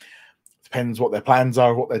is yet. Depends what their plans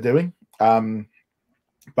are, what they're doing.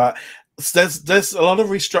 But there's a lot of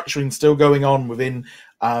restructuring still going on within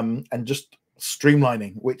and just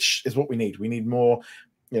streamlining, which is what we need. We need more.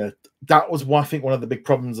 You know, that was I think one of the big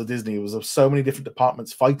problems of Disney was of so many different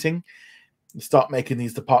departments fighting. You start making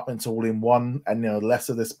these departments all in one, and less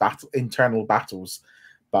of this internal battles.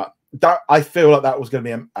 But that I feel like that was going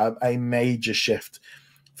to be a major shift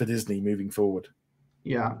for Disney moving forward.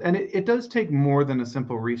 Yeah, and it does take more than a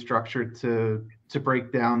simple restructure to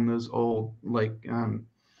break down those old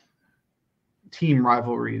team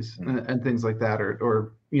rivalries and things like that,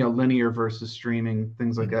 or linear versus streaming,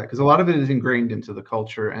 things like that, because a lot of it is ingrained into the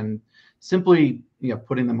culture, and simply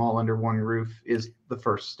putting them all under one roof is the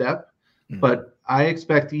first step. But I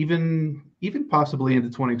expect even possibly into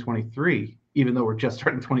 2023, even though we're just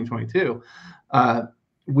starting 2022,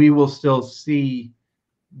 we will still see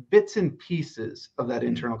bits and pieces of that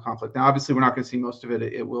internal conflict. Now, obviously, we're not going to see most of it.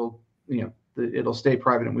 It will, it'll stay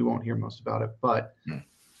private, and we won't hear most about it. But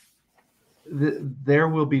there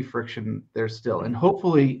will be friction there still, and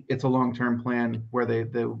hopefully, it's a long-term plan where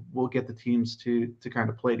they will get the teams to kind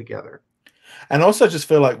of play together. And also just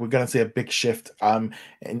feel like we're going to see a big shift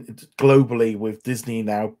globally with Disney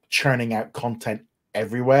now churning out content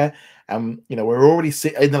everywhere. We're already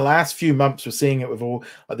seeing in the last few months, we're seeing it with all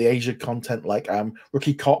the Asia content, like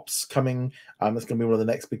Rookie Cops coming. That's going to be one of the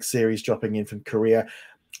next big series dropping in from Korea.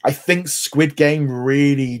 I think Squid Game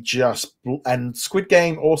really and Squid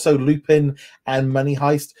Game, also Lupin and Money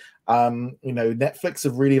Heist. Netflix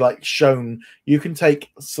have really shown you can take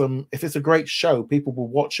if it's a great show, people will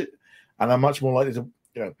watch it. And I'm much more likely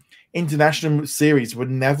to, international series were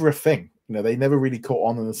never a thing. They never really caught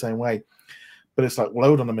on in the same way. But it's like, well,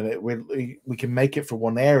 hold on a minute. We can make it for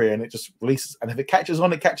one area, and it just releases. And if it catches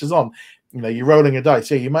on, it catches on. You're rolling a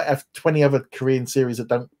dice. Yeah, you might have 20 other Korean series that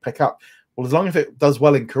don't pick up. Well, as long as it does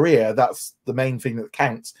well in Korea, that's the main thing that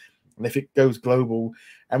counts. And if it goes global,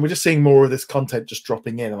 and we're just seeing more of this content just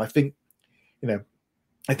dropping in. And I think,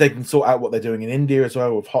 if they can sort out what they're doing in India as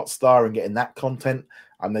well with Hotstar and getting that content,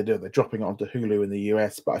 and they're dropping it onto Hulu in the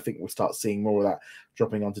US, but I think we'll start seeing more of that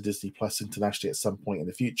dropping onto Disney Plus internationally at some point in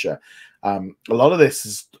the future. A lot of this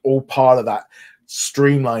is all part of that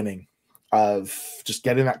streamlining of just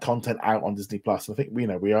getting that content out on Disney Plus. I think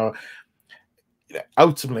we are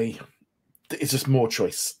ultimately it's just more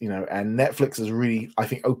choice, and Netflix has really, I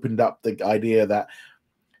think, opened up the idea that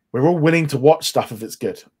we're all willing to watch stuff if it's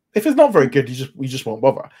good. If it's not very good, we just won't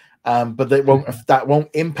bother. But that won't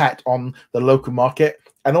impact on the local market,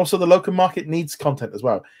 and also the local market needs content as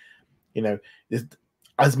well.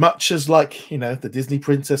 As much as the Disney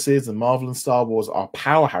princesses and Marvel and Star Wars are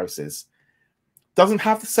powerhouses, doesn't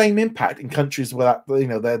have the same impact in countries where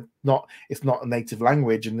they're not. It's not a native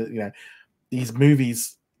language, and these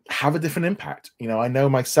movies have a different impact. I know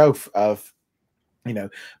myself of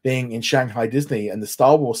being in Shanghai Disney, and the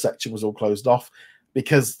Star Wars section was all closed off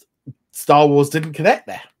because Star Wars didn't connect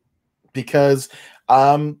there, because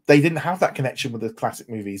they didn't have that connection with the classic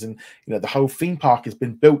movies, and the whole theme park has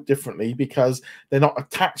been built differently because they're not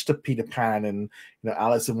attached to Peter Pan and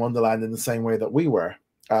Alice in Wonderland in the same way that we were.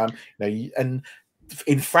 And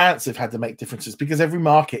in France, they've had to make differences because every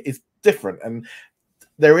market is different, and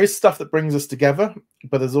there is stuff that brings us together,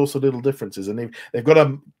 but there's also little differences, and they've got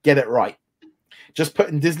to get it right. Just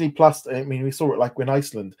putting Disney Plus, I mean, we saw it like in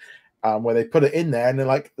Iceland, where they put it in there, and they're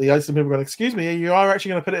like, the Iceland people are going, excuse me, you are actually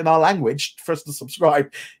going to put it in our language for us to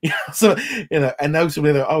subscribe. So, and those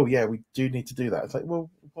people are, oh yeah, we do need to do that. It's like, well,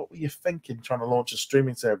 what were you thinking trying to launch a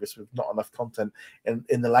streaming service with not enough content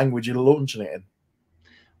in the language you're launching it in?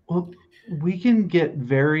 Well, we can get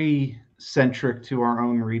very centric to our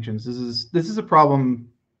own regions. This is a problem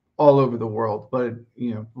all over the world, but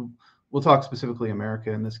we'll talk specifically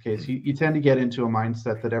America in this case. You tend to get into a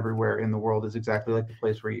mindset that everywhere in the world is exactly like the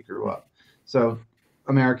place where you grew up. So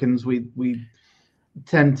Americans, we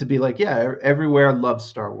tend to be like, yeah, everywhere loves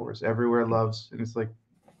Star Wars. Everywhere loves, and it's like,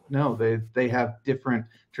 no, they have different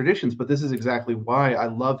traditions, but this is exactly why I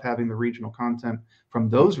love having the regional content from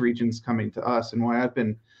those regions coming to us, and why I've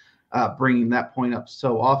been bringing that point up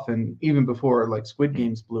so often, even before like Squid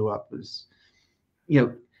Games blew up, is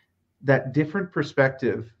that different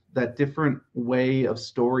perspective, that different way of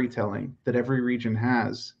storytelling that every region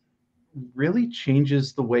has really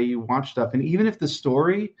changes the way you watch stuff. And even if the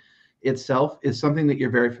story itself is something that you're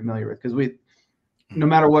very familiar with, because no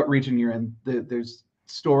matter what region you're in, there's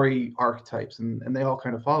story archetypes and they all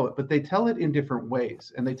kind of follow it, but they tell it in different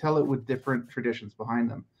ways, and they tell it with different traditions behind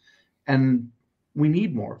them. And we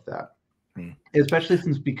need more of that, especially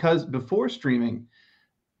because before streaming,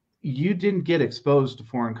 you didn't get exposed to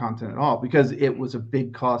foreign content at all because it was a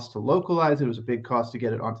big cost to localize. It was a big cost to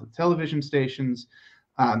get it onto the television stations.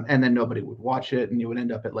 And then nobody would watch it, and you would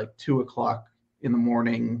end up at like 2:00 in the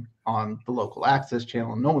morning on the local access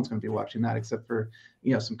channel. And no one's going to be watching that except for,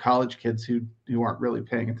 some college kids who aren't really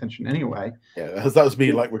paying attention anyway. Yeah, that was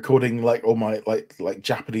me like recording like all my like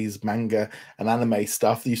Japanese manga and anime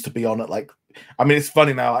stuff that used to be on at like, I mean, it's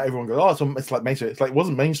funny now. Like, everyone goes, "Oh, it's like mainstream." It's like it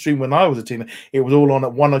wasn't mainstream when I was a teen. It was all on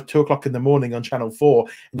at 1 or 2 o'clock in the morning on Channel 4,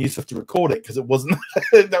 and you used to have to record it because it wasn't.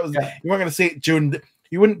 You weren't going to see it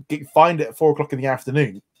you wouldn't find it at 4 o'clock in the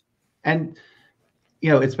afternoon. And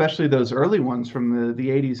especially those early ones from the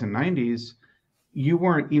 80s and 90s, you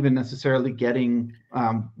weren't even necessarily getting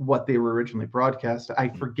what they were originally broadcast. I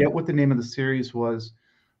forget what the name of the series was.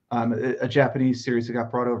 A Japanese series that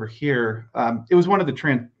got brought over here. It was one of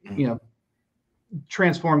the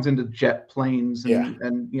transforms into jet planes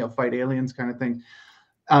and fight aliens kind of thing.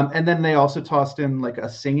 And then they also tossed in like a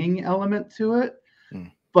singing element to it.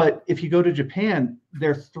 But if you go to Japan,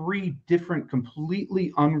 there are 3 different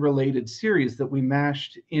completely unrelated series that we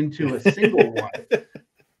mashed into a single one.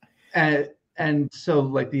 And so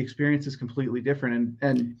like the experience is completely different.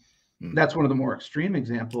 And that's one of the more extreme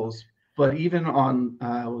examples. But even on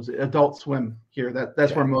Adult Swim here,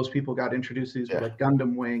 that's where most people got introduced to these, like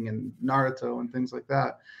Gundam Wing and Naruto and things like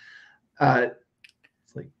that.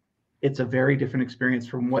 It's a very different experience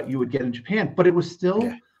from what you would get in Japan, but it was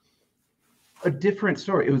still a different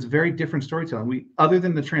story. It was very different storytelling. Other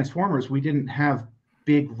than the Transformers, we didn't have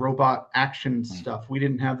big robot action stuff. We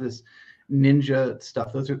didn't have this ninja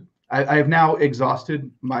stuff. I have now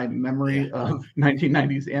exhausted my memory of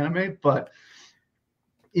 1990s anime, but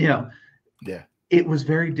it was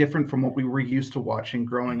very different from what we were used to watching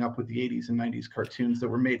growing up with the 80s and 90s cartoons that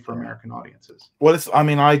were made for American audiences. Well,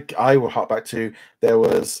 I will hop back to, there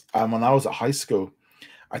was, when I was at high school,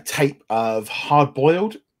 a tape of Hard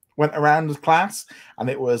Boiled went around the class, and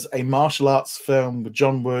it was a martial arts film with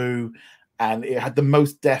John Woo, and it had the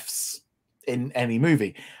most deaths in any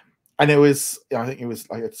movie. And it was, I think it was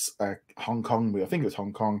like it's Hong Kong movie. I think it was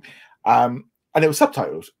Hong Kong, and it was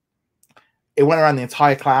subtitled. It went around the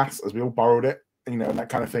entire class as we all borrowed it, and that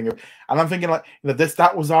kind of thing. And I'm thinking like,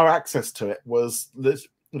 that was our access to it. Was this,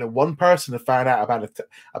 one person had found out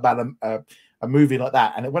about a movie like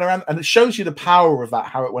that, and it went around, and it shows you the power of that,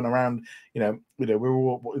 how it went around. We were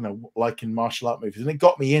all liking martial art movies, and it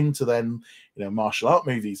got me into then martial art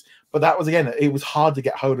movies. But that was, again, it was hard to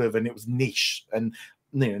get hold of, and it was niche. And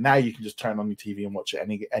now you can just turn on your TV and watch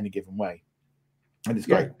it any given way, and it's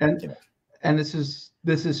great. And this is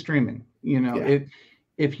streaming.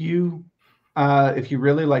 If you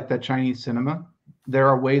really like that Chinese cinema, there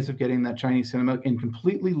are ways of getting that Chinese cinema in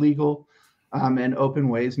completely legal and open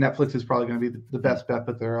ways. Netflix is probably going to be the best bet,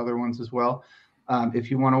 but there are other ones as well.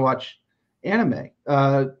 If you want to watch anime,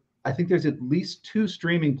 I think there's at least 2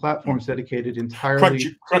 streaming platforms dedicated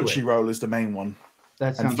entirely. Crunchyroll is the main one.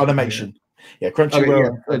 That sounds Funimation. Yeah,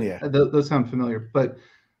 Crunchyroll. Those sound familiar. But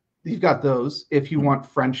you've got those. If you want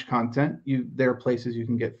French content, there are places you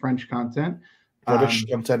can get French content. British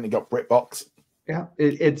content, you got BritBox. Yeah,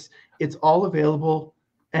 it's all available,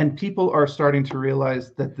 and people are starting to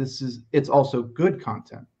realize that it's also good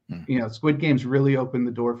content. Squid Games really opened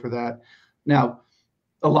the door for that. Now,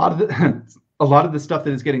 a lot of the stuff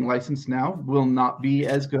that is getting licensed now will not be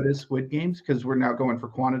as good as Squid Games, because we're now going for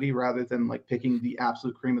quantity rather than like picking the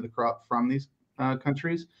absolute cream of the crop from these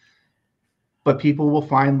countries. But people will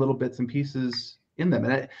find little bits and pieces in them.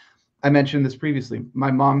 And I mentioned this previously.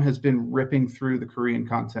 My mom has been ripping through the Korean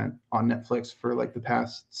content on Netflix for like the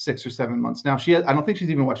past 6 or 7 months now. I don't think she's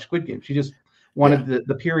even watched Squid Game. She just wanted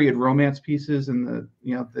the period romance pieces and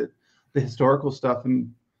the historical stuff,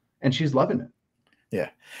 and she's loving it. Yeah,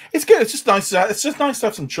 it's good. It's just nice. It's just nice to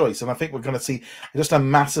have some choice, and I think we're going to see just a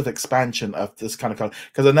massive expansion of this kind of content.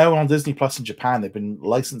 Because I know on Disney Plus in Japan they've been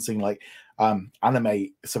licensing like Anime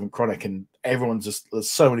 7 Chronic, and there's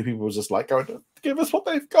so many people who just like going, give us what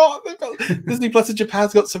they've got. Disney Plus in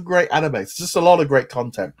Japan's got some great anime. It's just a lot of great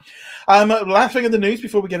content. Last thing in the news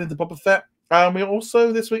before we get into Boba Fett, we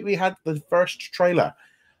also this week we had the first trailer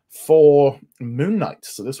for Moon Knight.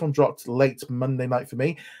 So this one dropped late Monday night for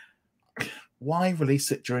me. Why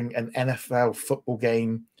release it during an NFL football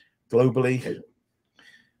game globally?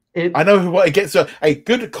 I know what it gets a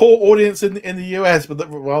good core audience in the US, but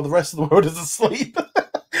while the rest of the world is asleep.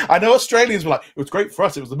 I know Australians were like, it was great for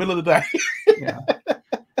us. It was the middle of the day. Yeah,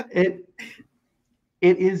 it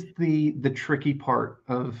is the tricky part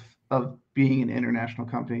of being an international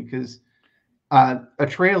company, because a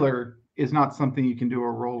trailer is not something you can do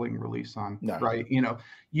a rolling release on, right?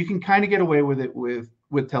 You can kind of get away with it with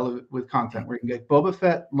content where you can get Boba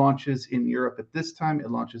Fett launches in Europe at this time,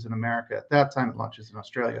 it launches in America at that time, it launches in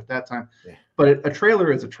Australia at that time. Yeah. But a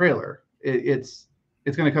trailer is a trailer. It's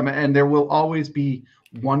going to come in, and there will always be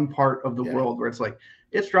one part of the world where it's like,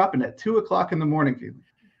 it's dropping at 2:00 in the morning.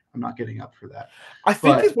 I'm not getting up for that. I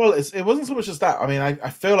think as well, it wasn't so much as that. I mean, I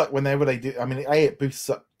feel like whenever they do, I mean, it boosts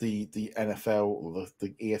up the NFL or the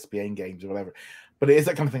ESPN games or whatever. But it is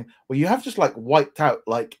that kind of thing where you have just like wiped out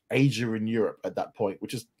like Asia and Europe at that point,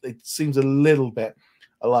 which is, it seems a little bit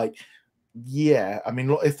like, I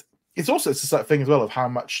mean, it's just that thing as well of how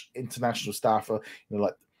much international staff are,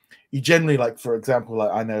 like you generally like, for example,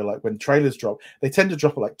 like I know like when trailers drop, they tend to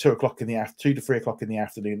drop at like 2 to 3 o'clock in the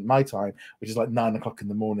afternoon, my time, which is like 9 o'clock in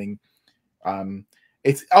the morning.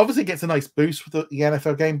 It's obviously gets a nice boost with the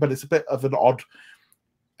NFL game, but it's a bit of an odd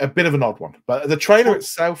one. But the trailer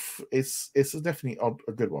itself is definitely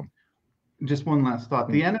a good one. Just one last thought.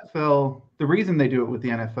 The NFL, the reason they do it with the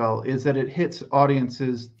NFL is that it hits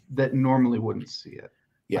audiences that normally wouldn't see it.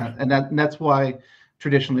 Yeah. And that's why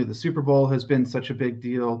traditionally the Super Bowl has been such a big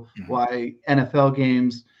deal, why NFL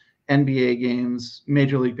games, NBA games,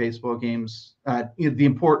 Major League Baseball games, the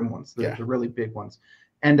important ones, the really big ones,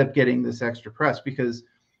 end up getting this extra press, because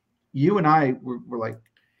you and I were like,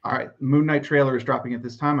 all right, Moon Knight trailer is dropping at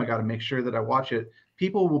this time. I got to make sure that I watch it.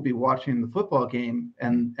 People will be watching the football game,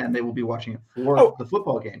 and they will be watching it for the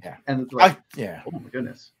football game. Yeah. And it's like, oh my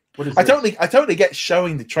goodness. What is I totally get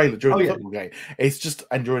showing the trailer during the football game. It's just,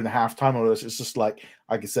 and during the halftime or it's just like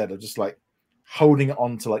I said, I'm just like holding it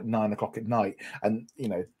on to like 9 o'clock at night. And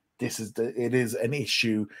it is an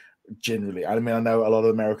issue generally. I mean, I know a lot of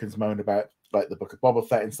Americans moan about like the Book of Boba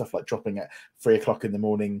Fett and stuff like dropping at 3 o'clock in the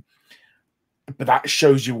morning. But that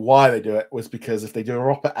shows you why they do it, was because if they do a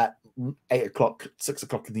drop it at 8 o'clock, 6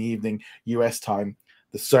 o'clock in the evening, US time,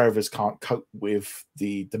 the servers can't cope with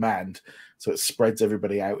the demand. So it spreads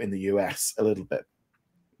everybody out in the US a little bit.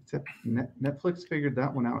 Except Netflix figured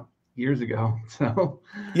that one out years ago. So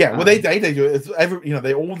yeah, well, they do it.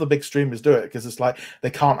 It's all the big streamers do it, because it's like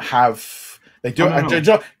they can't have, they do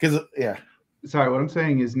it because Sorry, what I'm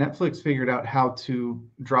saying is Netflix figured out how to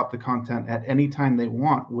drop the content at any time they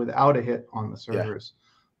want without a hit on the servers.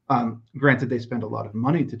 Yeah. Granted, they spend a lot of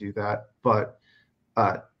money to do that, but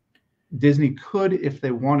Disney could, if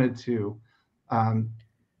they wanted to,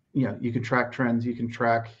 you can track trends, you can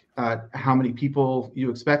track how many people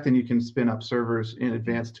you expect, and you can spin up servers in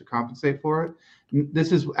advance to compensate for it.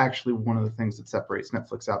 This is actually one of the things that separates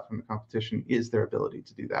Netflix out from the competition, is their ability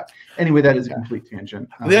to do that. Anyway, that is a complete tangent.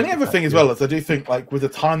 The only other thing as well is I do think, like, with the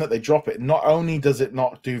time that they drop it, not only does it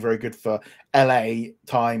not do very good for LA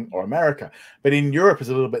time or America, but in Europe is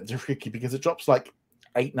a little bit tricky because it drops like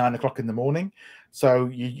 8, 9 o'clock in the morning. So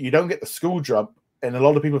you don't get the school drop, and a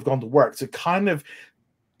lot of people have gone to work. So kind of,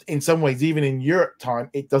 in some ways, even in Europe time,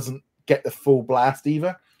 it doesn't get the full blast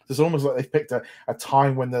either. It's almost like they've picked a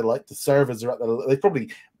time when they're like the servers are at the. They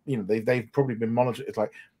probably, they've probably been monitored. It's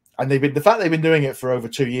like, and the fact they've been doing it for over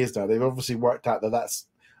 2 years now. They've obviously worked out that that's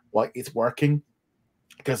like it's working.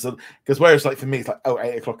 because whereas like for me it's like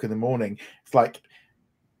 8 o'clock in the morning, it's like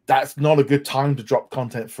that's not a good time to drop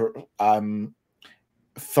content for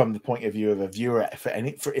from the point of view of a viewer for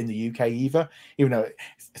in the UK either, even though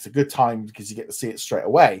it's a good time because you get to see it straight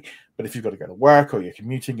away. But if you've got to go to work or you're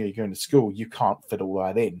commuting or you're going to school, you can't fit all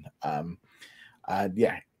that in. And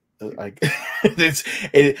yeah, like but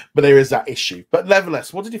there is that issue. But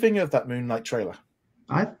nevertheless, what did you think of that Moon Knight trailer?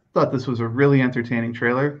 I thought this was a really entertaining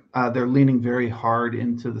trailer. They're leaning very hard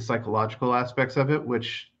into the psychological aspects of it,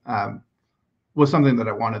 which was something that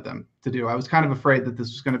I wanted them to do. I was kind of afraid that this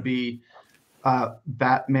was going to be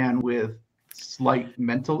Batman with slight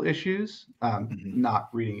mental issues, not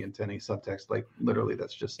reading into any subtext. Like literally,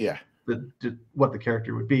 that's just what the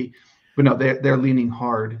character would be. But no, they're leaning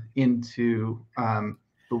hard into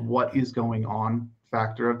the what is going on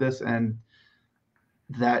factor of this, and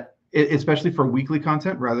that especially for weekly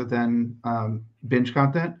content rather than binge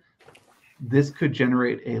content, this could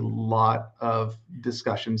generate a lot of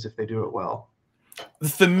discussions if they do it well.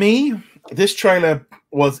 For me, this trailer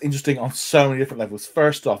was interesting on so many different levels.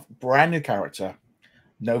 First off, brand new character,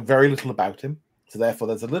 know very little about him, so therefore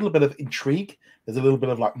there's a little bit of intrigue. There's a little bit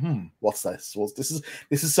of like, what's this? Well, this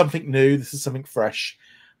is something new. This is something fresh.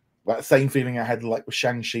 That same feeling I had like with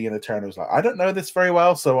Shang-Chi and Eternals. Like, I don't know this very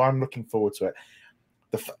well, so I'm looking forward to it.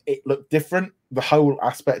 It looked different. The whole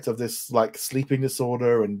aspect of this like sleeping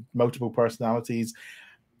disorder and multiple personalities,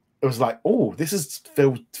 it was like, oh, this is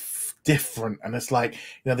feel different. And it's like,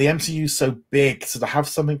 the MCU is so big, so to have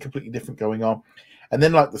something completely different going on, and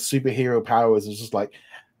then like the superhero powers is just like,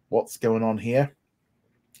 what's going on here?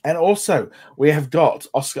 And also we have got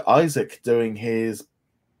Oscar Isaac doing his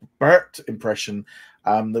Bert impression,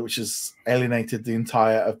 which has alienated the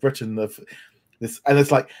entire of Britain of this. And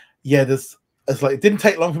it's like, it's like it didn't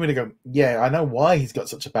take long for me to go, yeah, I know why he's got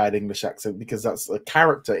such a bad English accent, because that's a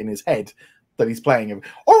character in his head that he's playing.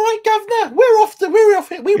 All right, Governor, we're off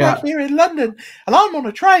here. We work here in London, and I'm on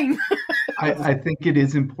a train. I think it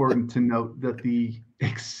is important to note that the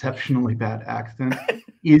exceptionally bad accent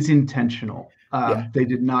is intentional. They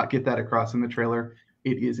did not get that across in the trailer.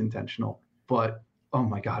 It is intentional, but oh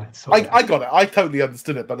my god, it's so bad. I got it. I totally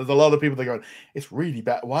understood it, but there's a lot of people that are going, it's really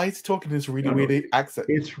bad. Why is he talking this really weird accent?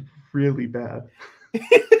 It's really bad.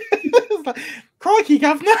 It's like, crikey,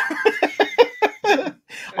 Governor.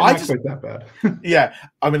 I just quite that bad. Yeah,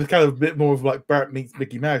 I mean, it's kind of a bit more of like Bert meets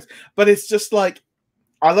Mickey Mouse, but it's just like,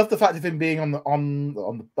 I love the fact of him being on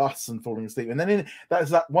the bus and falling asleep, and then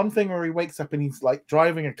there's that one thing where he wakes up and he's like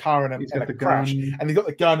driving a car in a crash, and he's got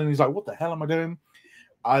the gun and he's like, "What the hell am I doing?"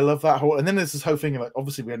 I love that whole, and then there's this whole thing like,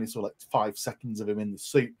 obviously we only saw like 5 seconds of him in the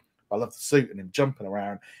suit. I love the suit and him jumping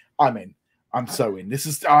around. I'm in. I'm so in. I'm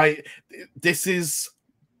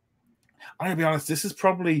gonna be honest. This is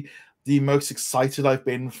probably the most excited I've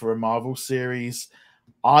been for a Marvel series.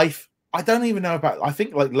 I don't even know about. I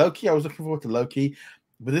think like Loki. I was looking forward to Loki.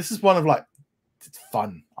 But this is one of like, it's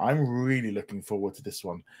fun. I'm really looking forward to this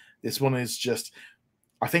one. This one is just,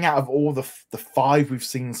 I think out of all the 5 we've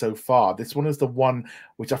seen so far, this one is the one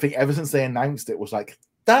which I think ever since they announced it was like,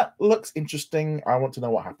 that looks interesting. I want to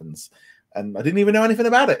know what happens. And I didn't even know anything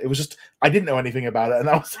about it. It was just, I didn't know anything about it. And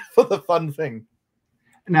that was for the fun thing.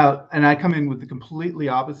 Now, and I come in with the completely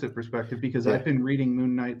opposite perspective because I've been reading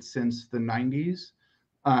Moon Knight since the 90s.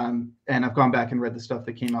 And I've gone back and read the stuff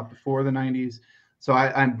that came out before the 90s. So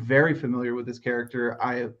I'm very familiar with this character.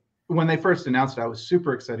 When they first announced it, I was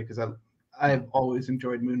super excited because I've always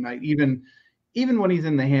enjoyed Moon Knight, even when he's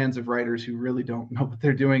in the hands of writers who really don't know what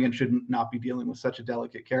they're doing and should not be dealing with such a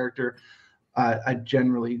delicate character. I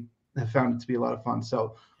generally have found it to be a lot of fun.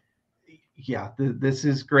 So yeah, this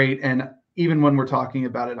is great. And even when we're talking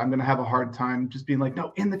about it, I'm going to have a hard time just being like,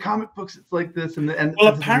 no, in the comic books, it's like this. And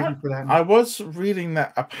well, apparently, I was reading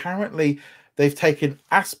that apparently they've taken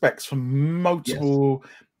aspects from multiple.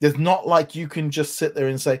 Yes. There's not like you can just sit there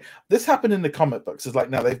and say this happened in the comic books. It's like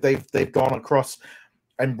no, they've gone across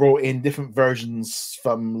and brought in different versions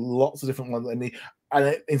from lots of different ones, and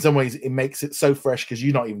in some ways it makes it so fresh because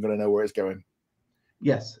you're not even going to know where it's going.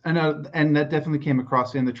 Yes, and that definitely came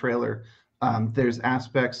across in the trailer. There's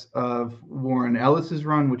aspects of Warren Ellis's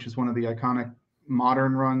run, which is one of the iconic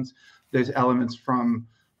modern runs. There's elements from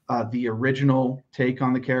the original take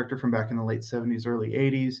on the character from back in the late 70s, early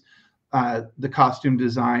 80s. The costume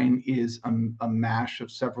design is a mash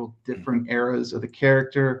of several different eras of the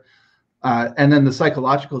character. And then the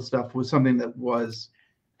psychological stuff was something that was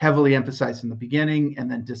heavily emphasized in the beginning and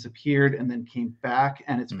then disappeared and then came back,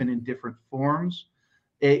 and it's been in different forms.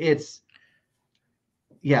 I'm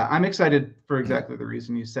excited for exactly the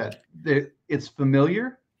reason you said. It's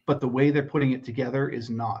familiar, but the way they're putting it together is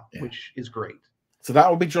not, which is great. So that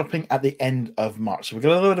will be dropping at the end of March. So we've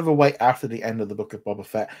got a little bit of a wait after the end of the Book of Boba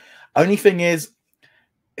Fett. Only thing is,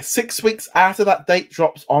 6 weeks after that date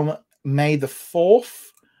drops on May the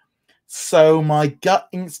 4th. So my gut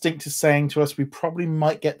instinct is saying to us we probably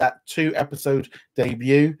might get that 2-episode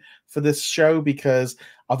debut for this show, because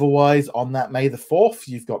otherwise on that May the 4th,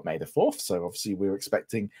 you've got May the 4th. So obviously we were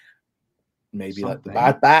expecting maybe like the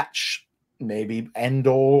Bad Batch, maybe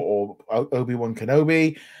Endor or Obi-Wan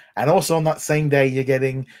Kenobi. And also on that same day, you're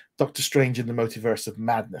getting Doctor Strange in the Multiverse of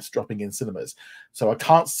Madness dropping in cinemas. So I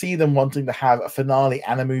can't see them wanting to have a finale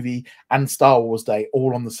and a movie and Star Wars Day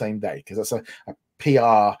all on the same day, because that's a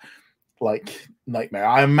PR like nightmare.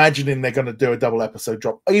 I'm imagining they're going to do a double episode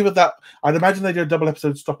drop. Either that, I'd imagine they do a double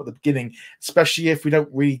episode stop at the beginning, especially if if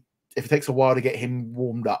it takes a while to get him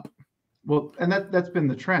warmed up. Well, and that's been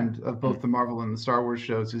the trend of both the Marvel and the Star Wars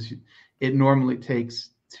shows, is it normally takes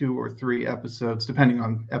 2 or 3 episodes, depending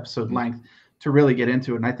on episode length, to really get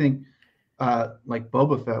into it. And I think like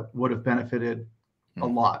Boba Fett would have benefited a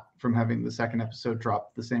lot from having the second episode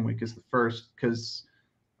drop the same week as the first, because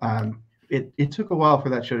it took a while for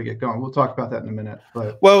that show to get going. We'll talk about that in a minute.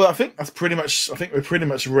 But I think we're pretty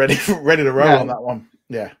much ready to roll on that one.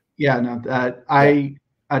 Yeah. Yeah. No. I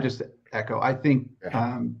just echo. I think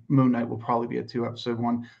Moon Knight will probably be a 2-episode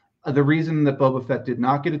one. The reason that Boba Fett did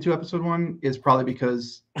not get a 2-episode one is probably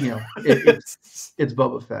because it's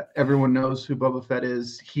Boba Fett. Everyone knows who Boba Fett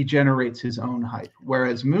is. He generates his own hype.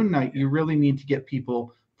 Whereas Moon Knight, you really need to get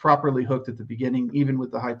people properly hooked at the beginning, even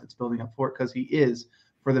with the hype that's building up for it, because he is,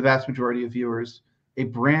 for the vast majority of viewers, a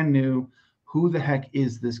brand new, who the heck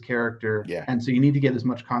is this character? Yeah. And so you need to get as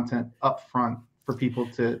much content up front for people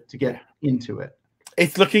to get into it.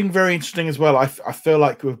 It's looking very interesting as well. I feel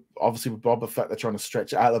like with Boba Fett, they're trying to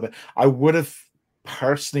stretch it out a little bit. I would have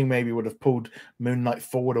personally maybe pulled Moon Knight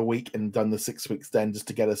forward a week and done the 6 weeks then, just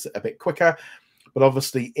to get us a bit quicker. But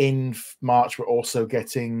obviously in March, we're also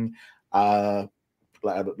getting the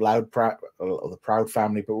Proud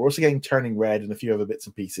Family, but we're also getting Turning Red and a few other bits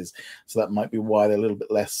and pieces. So that might be why they're a little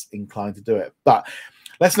bit less inclined to do it. But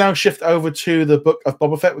let's now shift over to the Book of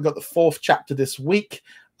Boba Fett. We've got the 4th chapter this week.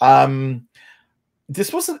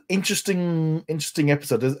 This was an interesting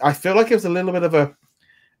episode. I feel like it was a little bit of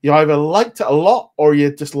you either liked it a lot or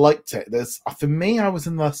you just liked it. For me, I was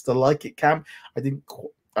in the like it camp. I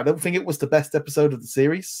don't think it was the best episode of the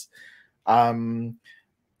series.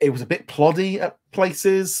 It was a bit ploddy at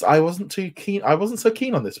places. I wasn't so keen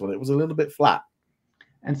on this one. It was a little bit flat.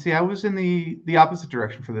 And see, I was in the opposite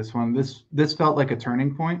direction for this one. This felt like a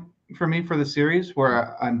turning point for me for the series,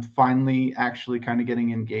 where I'm finally actually kind of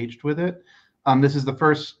getting engaged with it. This is the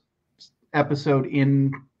first episode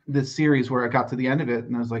in this series where I got to the end of it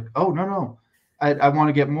and I was like, oh, no, I want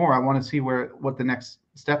to get more. I want to see what the next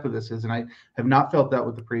step of this is. And I have not felt that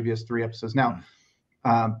with the previous 3 episodes. Now,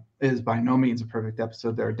 it is by no means a perfect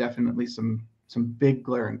episode. There are definitely some big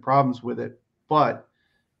glaring problems with it, but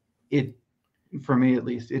for me at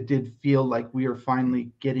least, it did feel like we are finally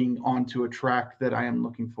getting onto a track that I am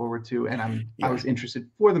looking forward to, and I was interested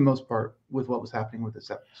for the most part with what was happening with this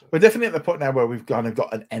episode. We're definitely at the point now where we've kind of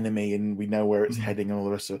got an enemy and we know where it's heading and all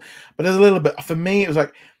the rest of it. But there's a little bit, for me, it was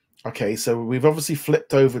like, okay, so we've obviously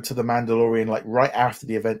flipped over to the Mandalorian like right after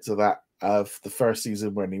the events of the first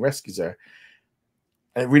season when he rescues her.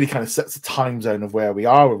 And it really kind of sets the time zone of where we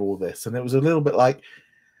are with all this. And it was a little bit like,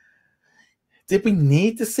 did we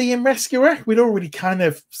need to see him rescue her? We'd already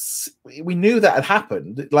we knew that had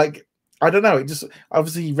happened. Like, I don't know. It just,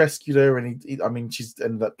 obviously he rescued her and she's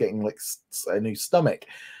ended up getting like a new stomach.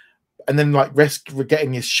 And then like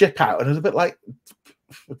getting his ship out. And it was a bit like,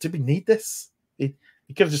 did we need this? He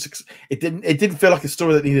could have just, it didn't feel like a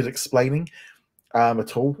story that needed explaining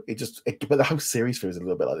at all. But the whole series feels a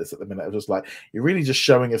little bit like this at the minute. It was just like, you're really just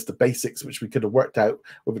showing us the basics, which we could have worked out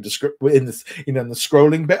with a script in this, in the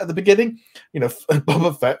scrolling bit at the beginning.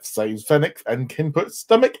 Boba Fett saves Fennec and Kinput's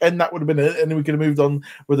stomach, and that would have been it, and then we could have moved on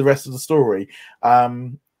with the rest of the story. I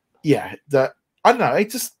don't know.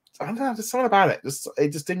 Just something about it. It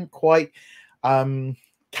just didn't quite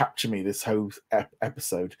capture me, this whole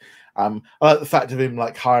episode. I like the fact of him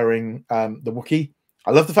like hiring the Wookiee. I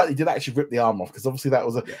love the fact he did actually rip the arm off, because obviously that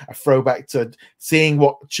was a throwback to seeing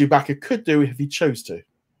what Chewbacca could do if he chose to.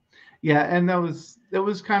 Yeah, and that was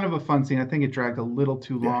kind of a fun scene. I think it dragged a little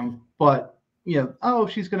too long, but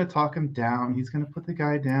she's going to talk him down. He's going to put the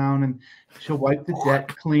guy down, and she'll wipe the debt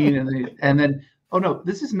clean, and then oh no,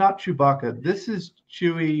 this is not Chewbacca. This is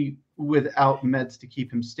Chewie without meds to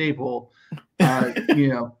keep him stable.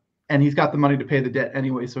 And he's got the money to pay the debt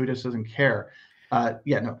anyway, so he just doesn't care.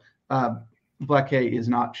 Black K is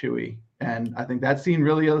not Chewie, and I think that scene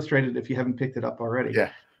really illustrated if you haven't picked it up already.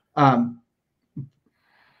 Yeah.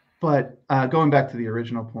 But going back to the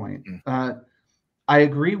original point, I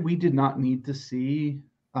agree. We did not need to see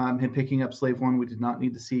him picking up Slave One. We did not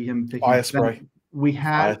need to see him picking Fire up spray. We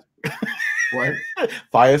had what?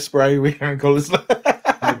 Fire spray. We can call it.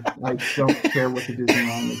 I don't care what the Disney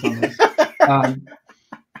line is on this.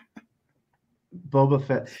 Boba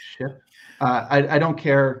Fett's ship. I don't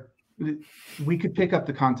care. We could pick up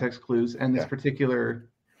the context clues, and this particular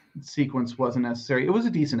sequence wasn't necessary. It was a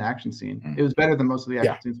decent action scene. It was better than most of the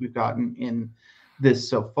action scenes we've gotten in this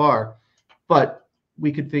so far, but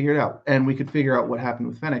we could figure it out, and we could figure out what happened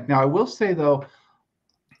with Fennec. Now, I will say though,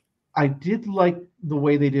 I did like the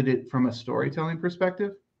way they did it from a storytelling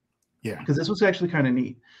perspective. Yeah, because this was actually kind of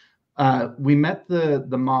neat. We met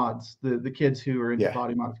the mods, the kids who are into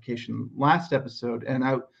body modification last episode, and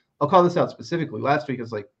I'll call this out specifically. Last week I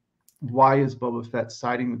was like, why is Boba Fett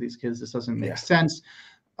siding with these kids? This doesn't make sense.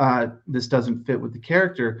 This doesn't fit with the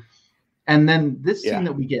character. And then this scene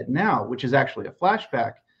that we get now, which is actually a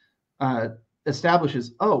flashback,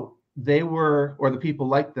 establishes, they were, or the people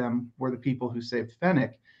like them were the people who saved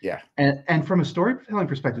Fennec. Yeah. And from a storytelling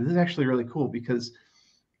perspective, this is actually really cool because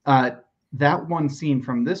that one scene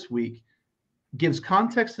from this week gives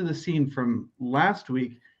context to the scene from last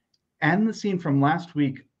week, and the scene from last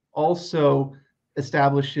week also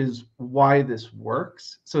establishes why this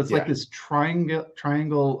works. So it's like this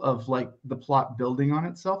triangle of like the plot building on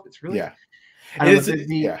itself. It's really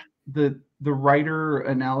the writer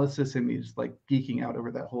analysis and me just like geeking out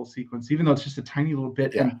over that whole sequence, even though it's just a tiny little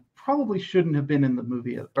bit and probably shouldn't have been in the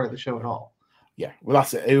movie or the show at all. Yeah, well,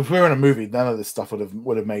 that's it. If we were in a movie, none of this stuff would have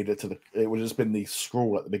made it to the. It would have just been the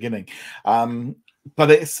scroll at the beginning. But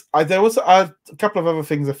there was a couple of other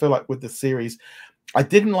things I feel like with the series. I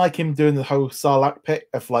didn't like him doing the whole Sarlacc pit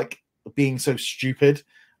of like being so stupid,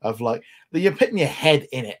 of like you're putting your head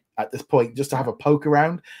in it at this point just to have a poke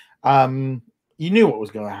around. You knew what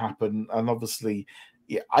was going to happen, and obviously,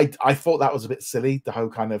 I thought that was a bit silly. The whole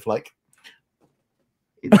kind of like.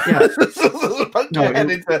 It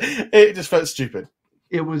just felt stupid.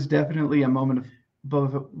 It was definitely a moment of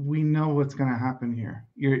both. We know what's going to happen here.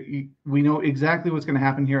 We know exactly what's going to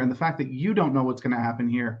happen here, and the fact that you don't know what's going to happen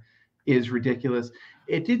here is ridiculous.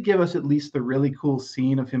 It did give us at least the really cool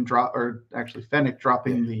scene of him Fennec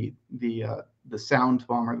dropping the sound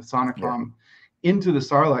bomb or the sonic bomb into the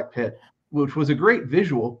Sarlacc pit, which was a great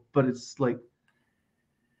visual. But it's like,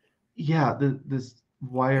 this.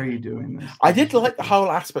 Why are you doing this? I did like the whole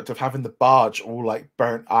aspect of having the barge all like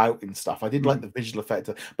burnt out and stuff. I did like the visual effect.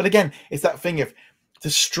 But again, it's that thing of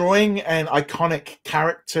destroying an iconic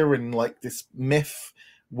character and like this myth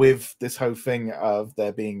with this whole thing of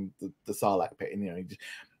there being the Sarlacc pit. And,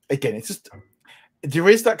 again, it's just there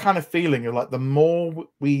is that kind of feeling of like the more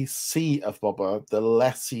we see of Boba, the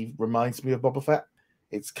less he reminds me of Boba Fett.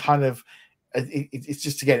 It's kind of it's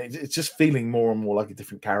just it's just feeling more and more like a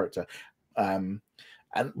different character.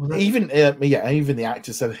 And even the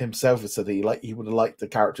actor said himself said he would have liked the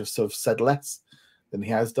character sort of said less than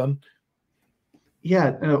he has done.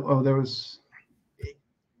 Yeah. There was,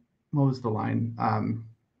 what was the line?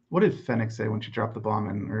 What did Fennec say when she dropped the bomb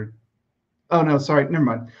in? Never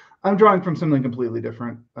mind. I'm drawing from something completely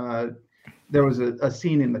different. There was a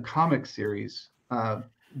scene in the comic series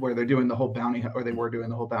where they're doing the whole they were doing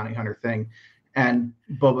the whole bounty hunter thing, and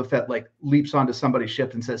Boba Fett like leaps onto somebody's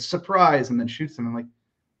ship and says "surprise" and then shoots them. I'm like,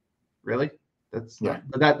 really? That's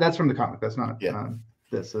that's from the comic. That's not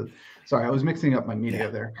this. Sorry, I was mixing up my media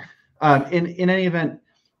there. In any event,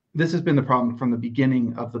 this has been the problem from the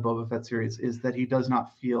beginning of the Boba Fett series, is that he does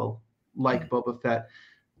not feel like Boba Fett.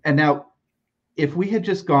 And now, if we had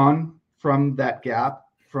just gone from that gap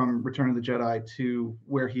from Return of the Jedi to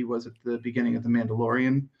where he was at the beginning of The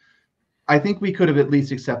Mandalorian, I think we could have at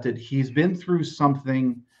least accepted he's been through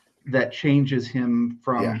something that changes him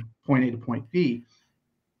from point A to point B.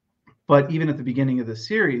 But even at the beginning of the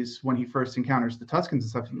series, when he first encounters the Tuskens and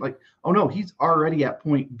stuff, like, oh no, he's already at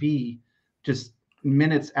point B just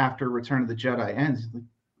minutes after Return of the Jedi ends. Like,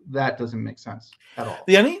 that doesn't make sense at all.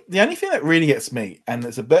 The only thing that really gets me, and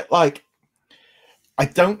it's a bit like, I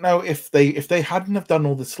don't know if they hadn't have done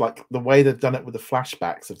all this like the way they've done it with the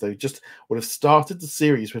flashbacks, if they just would have started the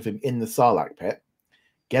series with him in the Sarlacc pit,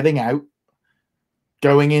 getting out,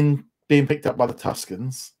 going in, being picked up by the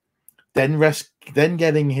Tuskens, then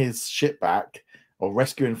getting his ship back, or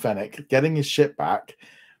rescuing Fennec, getting his ship back,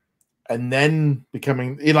 and then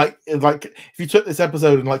becoming like if you took this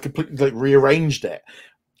episode and like completely like rearranged it,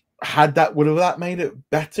 would have that made it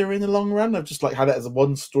better in the long run? I've just like had it as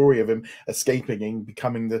one story of him escaping and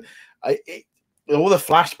becoming all the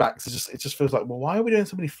flashbacks. It just feels like, well, why are we doing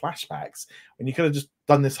so many flashbacks when you could have just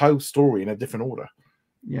done this whole story in a different order?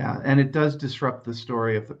 Yeah, and it does disrupt the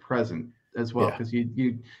story of the present as well, Yeah. because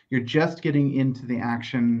you're just getting into the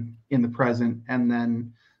action in the present, and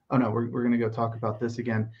then oh no, we're gonna go talk about this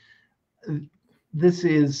again. This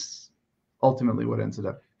is ultimately what ends it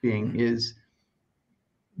up being is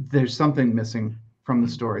there's something missing from the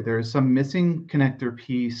story. There is some missing connector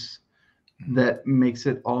piece that makes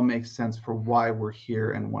it all make sense for why we're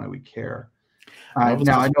here and why we care.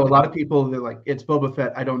 Now, I know a lot of people, they're like, it's Boba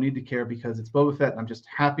Fett. I don't need to care because it's Boba Fett. And I'm just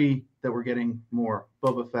happy that we're getting more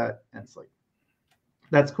Boba Fett. And it's like,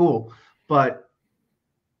 that's cool. But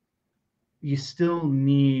you still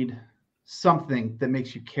need something that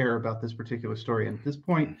makes you care about this particular story. And at this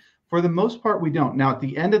point, for the most part, we don't. Now, at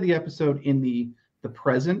the end of the episode, in the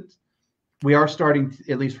present, we are starting,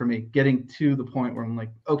 at least for me, getting to the point where I'm like,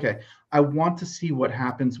 okay, I want to see what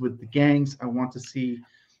happens with the gangs. I want to see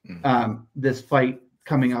this fight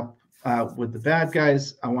coming up with the bad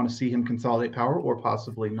guys. I want to see him consolidate power, or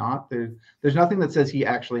possibly not. There's nothing that says he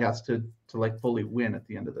actually has to like fully win at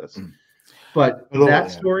the end of this. But that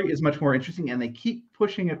story is much more interesting, and they keep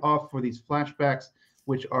pushing it off for these flashbacks,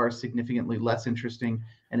 which are significantly less interesting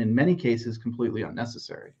and in many cases completely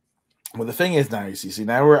unnecessary. Well, the thing is now, you see,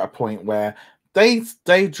 now we're at a point where they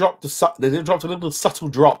dropped a little subtle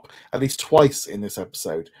drop at least twice in this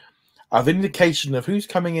episode of indication of who's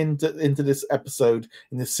coming into this episode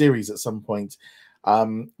in this series at some point,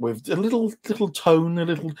 with a little tone, a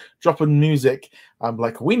little drop of music. I'm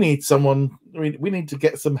like, we need someone, we need to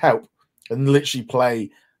get some help, and literally play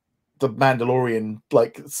the Mandalorian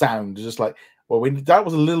like sound, just like, well, that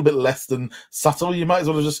was a little bit less than subtle. You might as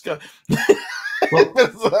well have just go. Well,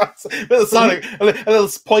 a little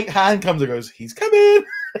point hand comes and goes, he's coming.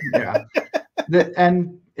 Yeah.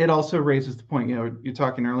 And it also raises the point, you're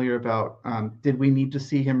talking earlier about, did we need to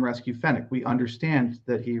see him rescue Fennec? We understand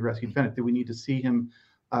that he rescued Fennec. Did we need to see him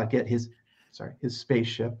get his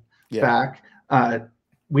spaceship back?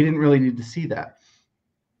 We didn't really need to see that.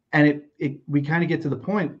 And we kind of get to the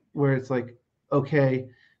point where it's like, okay,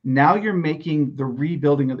 now you're making the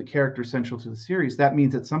rebuilding of the character central to the series. That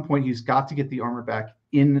means at some point he's got to get the armor back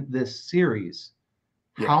in this series.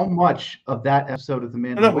 Yeah. How much of that episode of The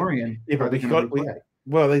Mandalorian are they going to replay?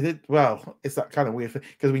 Well, they did. Well, it's that kind of weird thing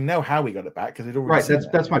because we know how we got it back because it already. Right.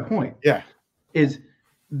 That's my point. Yeah. Is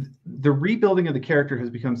the rebuilding of the character has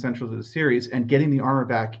become central to the series, and getting the armor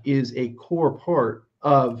back is a core part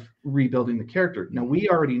of rebuilding the character. Now we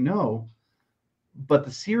already know, but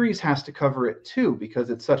the series has to cover it too because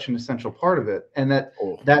it's such an essential part of it, and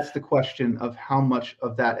that's the question of how much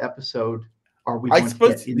of that episode are we? I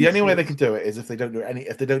suppose the only way they can do it is if they don't do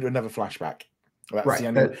another flashback. That's right. The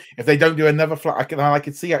only, if they don't do another I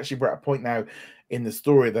can see actually we're at a point now in the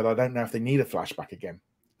story that I don't know if they need a flashback again.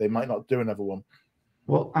 They might not do another one.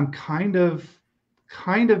 Well, I'm kind of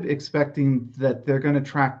expecting that they're going to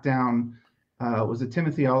track down. Was it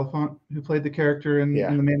Timothy Olyphant who played the character in The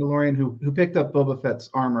Mandalorian, who picked up Boba Fett's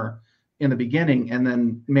armor in the beginning, and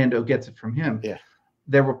then Mando gets it from him? Yeah,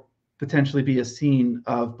 there will potentially be a scene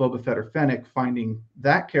of Boba Fett or Fennec finding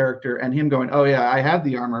that character and him going, "Oh yeah, I have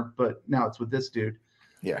the armor, but now it's with this dude."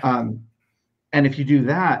 Yeah. And if you do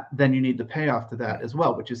that, then you need the payoff to that as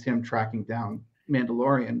well, which is him tracking down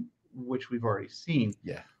Mandalorian, which we've already seen.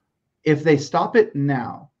 Yeah. If they stop it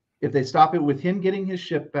now, if they stop it with him getting his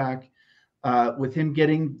ship back, with him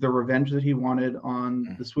getting the revenge that he wanted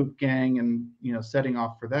on the Swoop Gang, and setting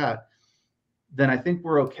off for that, then I think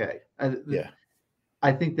we're okay.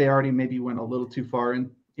 I think they already maybe went a little too far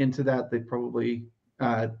into that. They probably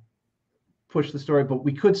pushed the story, but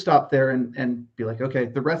we could stop there and be like, okay,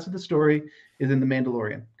 the rest of the story is in The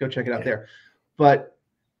Mandalorian. Go check it out there. But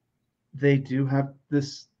they do have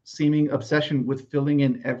this seeming obsession with filling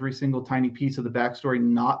in every single tiny piece of the backstory,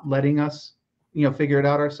 not letting us, figure it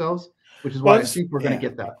out ourselves, which is why I think we're going to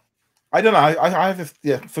get that. I don't know. I have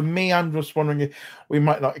for me, I'm just wondering if we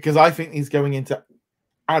might not, because I think he's going into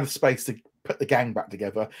outer space to put the gang back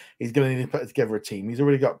together. He's going to need to put together a team. He's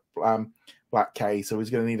already got Black K, so he's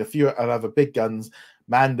going to need a few other big guns,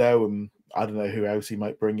 Mando, and I don't know who else he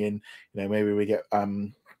might bring in. Maybe we get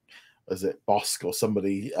was it Bosk or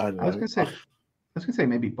somebody? I don't know. I was gonna say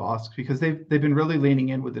maybe Bosk, because they've been really leaning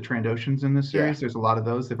in with the Trandoshans in this series. There's a lot of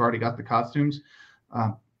those. They've already got the costumes.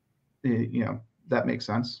 That makes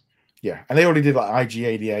sense. Yeah, and they already did like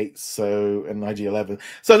IG-88 and IG-11.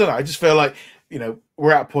 So I don't know. I just feel like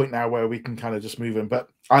we're at a point now where we can kind of just move in. But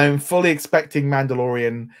I am fully expecting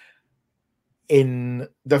Mandalorian in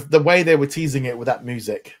the way they were teasing it with that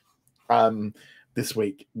music this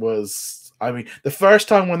week was, I mean, the first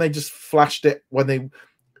time when they just flashed it, when they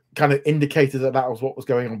kind of indicated that was what was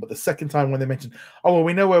going on, but the second time when they mentioned, oh, well,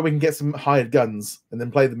 we know where we can get some hired guns, and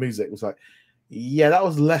then play the music, was like, Yeah, that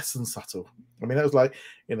was less than subtle. I mean, that was like,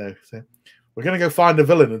 so we're gonna go find a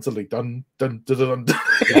villain and suddenly dun dun dun dun. Dun.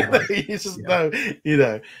 Yeah. You just know.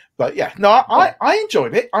 But yeah, no, I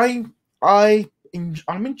enjoyed it. I'm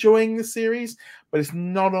enjoying the series, but it's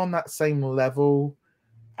not on that same level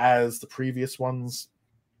as the previous ones.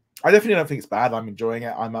 I definitely don't think it's bad. I'm enjoying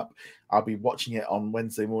it. I'm up. I'll be watching it on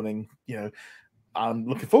Wednesday morning. I'm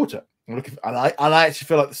looking forward to it. And I actually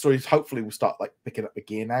feel like the stories hopefully will start like picking up the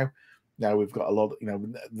gear now. Now we've got a lot.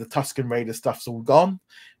 The Tusken Raider stuff's all gone.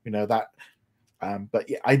 That. But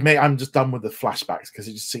yeah, I'm just done with the flashbacks because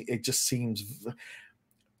it just seems.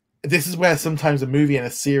 This is where sometimes a movie and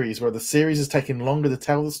a series, where the series is taking longer to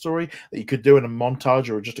tell the story, that you could do in a montage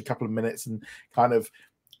or just a couple of minutes and kind of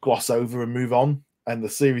gloss over and move on. And the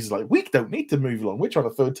series is like, we don't need to move along. We're trying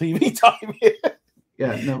to fill TV time here.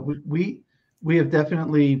 Yeah, no, we have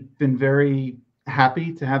definitely been very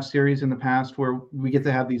happy to have series in the past where we get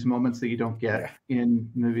to have these moments that you don't get in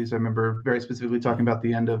movies. I remember very specifically talking about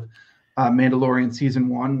the end of Mandalorian season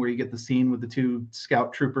 1, where you get the scene with the 2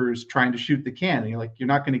 scout troopers trying to shoot the can. And you're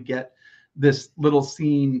not going to get this little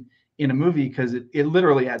scene in a movie because it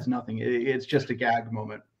literally adds nothing. It's just a gag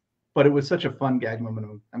moment. But it was such a fun gag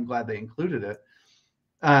moment. I'm glad they included it.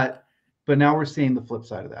 But now we're seeing the flip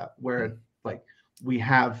side of that, where we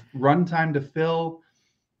have runtime to fill.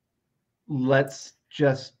 Let's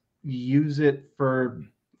just use it for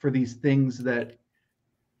these things that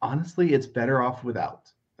honestly it's better off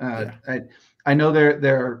without. I know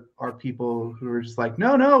there are people who are just like,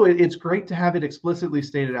 no, it's great to have it explicitly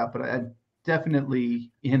stated out, but I'm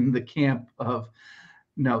definitely in the camp of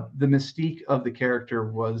no, the mystique of the character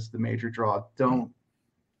was the major draw. Don't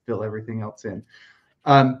fill everything else in.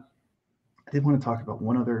 I did want to talk about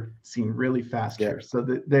one other scene really fast here. So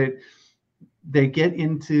they get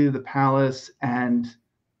into the palace and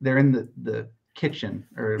they're in the kitchen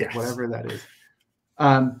or whatever that is.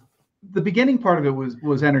 The beginning part of it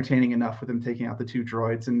was entertaining enough with them taking out the 2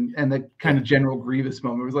 droids and the kind of General Grievous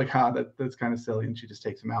moment. It was like, that's kind of silly, and she just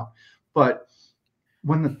takes him out. But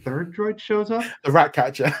when the 3rd droid shows up, the rat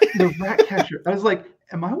catcher, I was like,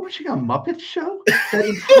 am I watching a Muppet show? That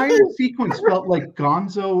entire sequence felt like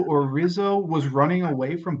Gonzo or Rizzo was running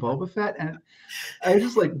away from Boba Fett, and I was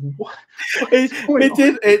just like, what?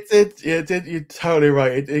 It did. You're totally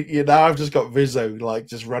right. Now I've just got Rizzo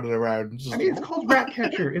just running around. It's called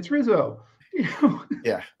Ratcatcher. It's Rizzo.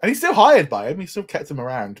 Yeah, and he's still hired by him. He still kept him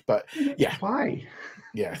around, but yeah. Why?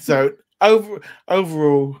 Yeah. So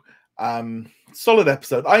overall, solid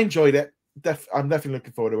episode. I enjoyed it. I'm definitely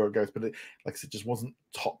looking forward to where it goes, but like I said, just wasn't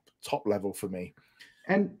top level for me.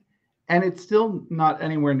 And it's still not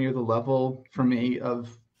anywhere near the level for me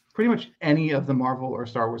of pretty much any of the Marvel or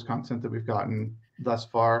Star Wars content that we've gotten thus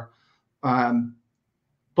far.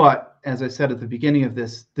 But as I said at the beginning of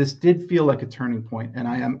this did feel like a turning point, and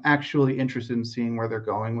I am actually interested in seeing where they're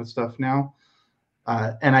going with stuff now.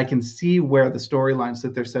 And I can see where the storylines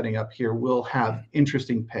that they're setting up here will have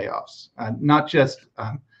interesting payoffs, not just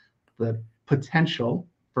the potential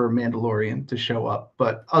for Mandalorian to show up,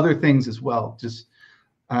 but other things as well. Just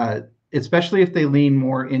especially if they lean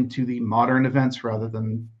more into the modern events rather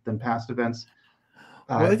than past events.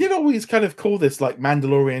 Well, they did always kind of call this like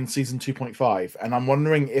Mandalorian season 2.5, and I'm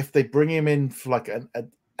wondering if they bring him in for like an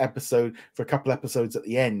episode, for a couple episodes at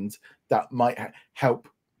the end, that might help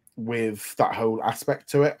with that whole aspect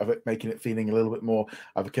to it, of it making it feeling a little bit more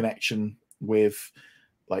of a connection with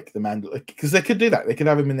like the Mandalorian, because they could do that. They could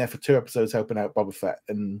have him in there for 2 episodes helping out Boba Fett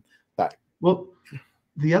and that. Well,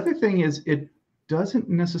 the other thing is it doesn't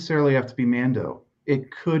necessarily have to be Mando.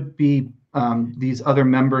 It could be these other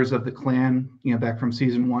members of the clan, back from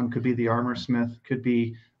season 1. Could be the armor smith. Could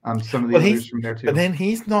be some of the others from there too. But then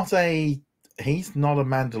he's not a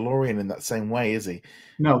Mandalorian in that same way, is he?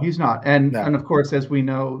 No, he's not. And of course, as we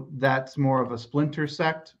know, that's more of a splinter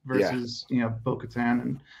sect versus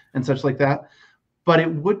Bo-Katan and such like that. But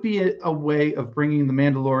it would be a way of bringing the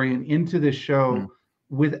Mandalorian into this show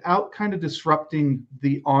without kind of disrupting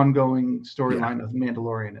the ongoing storyline of the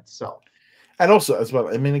Mandalorian itself. And also, as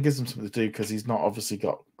well, I mean, it gives him something to do because he's not obviously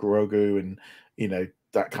got Grogu and,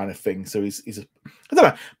 that kind of thing. So he's I don't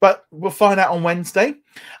know, but we'll find out on Wednesday.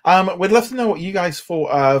 We'd love to know what you guys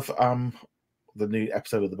thought of the new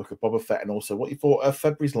episode of the Book of Boba Fett, and also what you thought of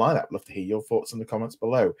February's lineup. Love to hear your thoughts in the comments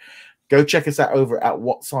below. Go check us out over at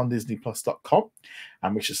whatsondisneyplus.com,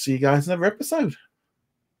 and we shall see you guys in another episode.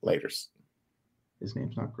 Laters. His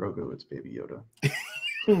name's not Grogu, it's Baby Yoda.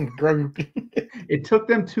 Grogu. It took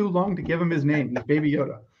them too long to give him his name. He's Baby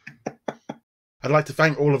Yoda. I'd like to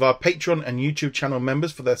thank all of our Patreon and YouTube channel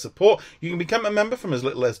members for their support. You can become a member from as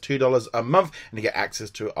little as $2 a month, and you get access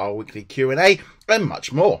to our weekly Q&A and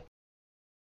much more.